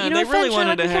eventually, Yeah, you know, they really eventually,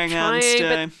 wanted to we kept hang out and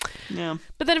trying, stay. Yeah.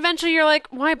 But then eventually you're like,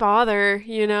 why bother?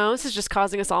 You know, this is just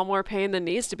causing us all more pain than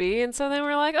needs to be. And so then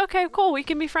we're like, okay, cool, we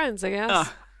can be friends, I guess.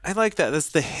 I like that. That's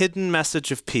the hidden message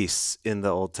of peace in the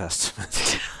Old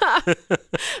Testament.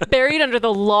 Buried under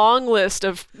the long list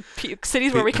of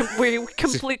cities where we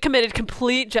committed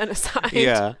complete genocide.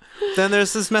 Yeah. Then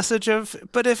there's this message of,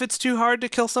 but if it's too hard to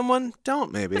kill someone,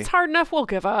 don't maybe. It's hard enough, we'll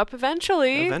give up.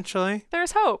 Eventually, Eventually.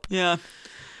 there's hope. Yeah.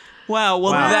 Wow.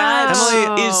 Well, Wow. that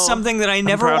Emily- is something that I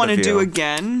never proud want to of do you.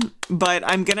 again, but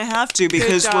I'm going to have to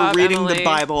because job, we're reading Emily. the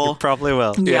Bible. Probably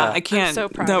will. Yeah, I can't. so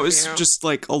proud that of was you. just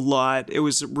like a lot. It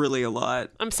was really a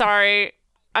lot. I'm sorry.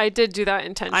 I did do that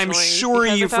intentionally. I'm sure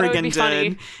because you I thought it would friggin' be funny.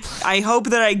 did. I hope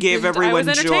that I gave I everyone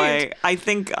was joy. entertained. I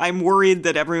think I'm worried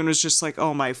that everyone was just like,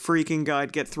 oh my freaking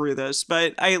God, get through this.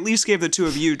 But I at least gave the two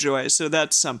of you joy, so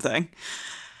that's something.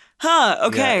 Huh,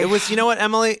 okay. Yeah, it was, you know what,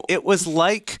 Emily? It was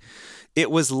like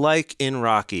in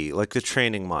Rocky, like the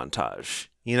training montage.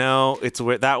 You know, it's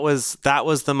where that was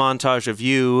the montage of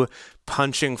you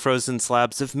punching frozen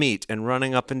slabs of meat and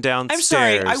running up and down I'm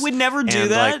stairs. sorry, I would never do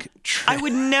and, that. like, I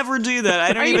would never do that.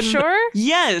 I don't Are you even. sure?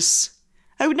 Yes.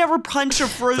 I would never punch a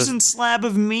frozen slab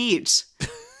of meat.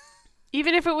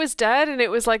 Even if it was dead and it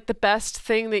was like the best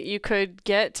thing that you could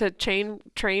get to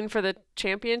train for the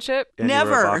championship. and you were a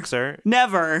Never. boxer.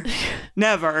 Never.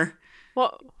 Never.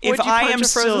 Well, If would you I punch am a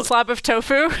frozen still- slab of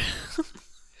tofu?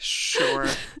 Sure.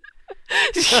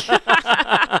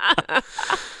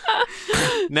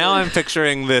 Now I'm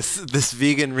picturing this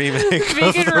vegan remake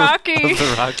Vegan of Rocky.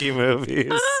 the Rocky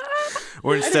movies.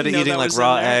 Where instead of know eating that like was in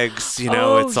raw there. eggs, you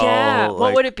know, oh, it's yeah. all What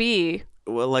like, would it be?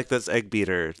 well, like those egg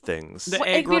beater things. The What,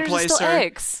 egg beaters are still replacer.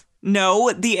 eggs.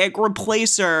 No, the egg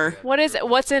replacer. What is it?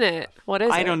 What's in it? What is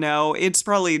it? I don't know. It's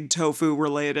probably tofu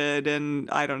related, and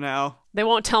I don't know. They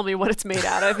won't tell me what it's made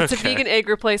out of. It's a vegan egg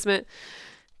replacement.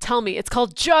 Tell me. It's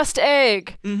called Just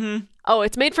Egg. Mm-hmm. Oh,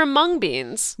 it's made from mung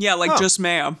beans. Yeah, like just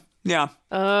mayo. Yeah.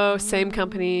 Oh, same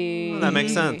company. That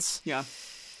makes sense. Yeah.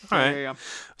 All right. Yeah.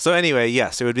 So anyway,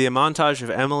 yes, it would be a montage of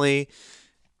Emily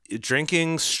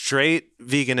drinking straight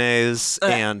veganese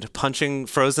and punching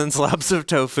frozen slabs of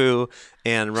tofu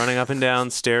and running up and down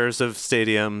stairs of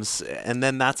stadiums, and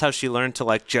then that's how she learned to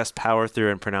like just power through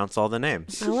and pronounce all the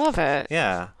names. I love it.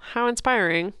 Yeah. How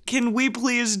inspiring. Can we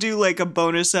please do like a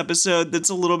bonus episode that's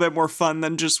a little bit more fun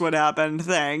than just what happened?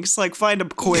 Thanks. Like find a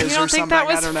quiz You or don't something. think that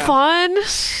I was don't know. fun?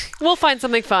 We'll find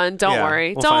something fun. Don't Yeah,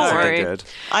 worry. we'll Don't find something worry. good.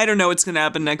 I don't know what's gonna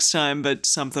happen next time, but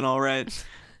something all right.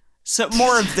 So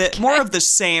more of the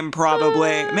same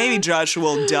probably. Maybe Joshua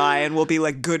will die and we'll be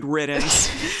like good riddance.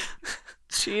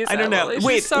 Jeez, I don't know. Emily, she's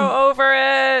Wait. so over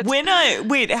it.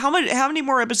 How many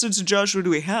more episodes of Joshua do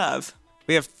we have?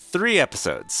 We have 3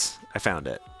 episodes. I found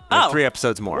it. We have Oh. 3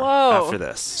 episodes more Whoa. after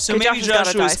this. So Good maybe Josh has gotta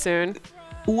die Joshua's soon.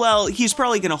 well, he's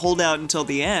probably gonna hold out until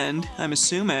the end, I'm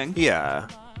assuming. Yeah.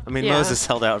 I mean, Yeah. Moses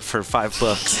held out for 5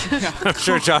 books. I'm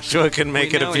sure Joshua can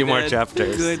make We it a know few he more did.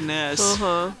 chapters. Goodness.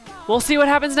 We'll see what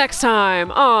happens next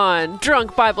time on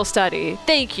Drunk Bible Study.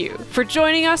 Thank you for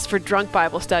joining us for Drunk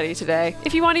Bible Study today.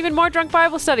 If you want even more Drunk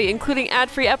Bible Study, including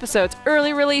ad-free episodes,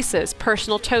 early releases,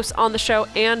 personal toasts on the show,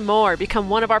 and more, become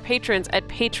one of our patrons at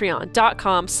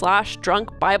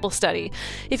patreon.com/Drunk Bible Study.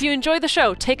 If you enjoy the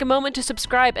show, take a moment to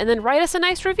subscribe and then write us a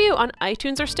nice review on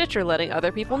iTunes or Stitcher, letting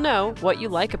other people know what you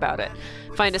like about it.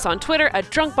 Find us on Twitter at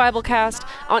Drunk Biblecast,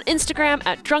 on Instagram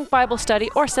at Drunk Bible Study,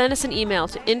 or send us an email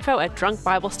to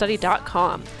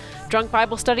info@drunkbiblestudy.com. Drunk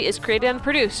Bible Study is created and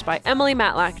produced by Emily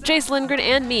Matlack, Jace Lindgren,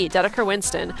 and me, Dedeker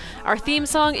Winston. Our theme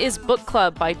song is Book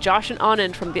Club by Josh and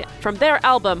Anand from their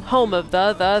album Home of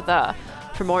the.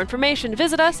 For more information,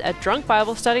 visit us at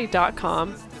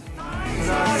drunkbiblestudy.com.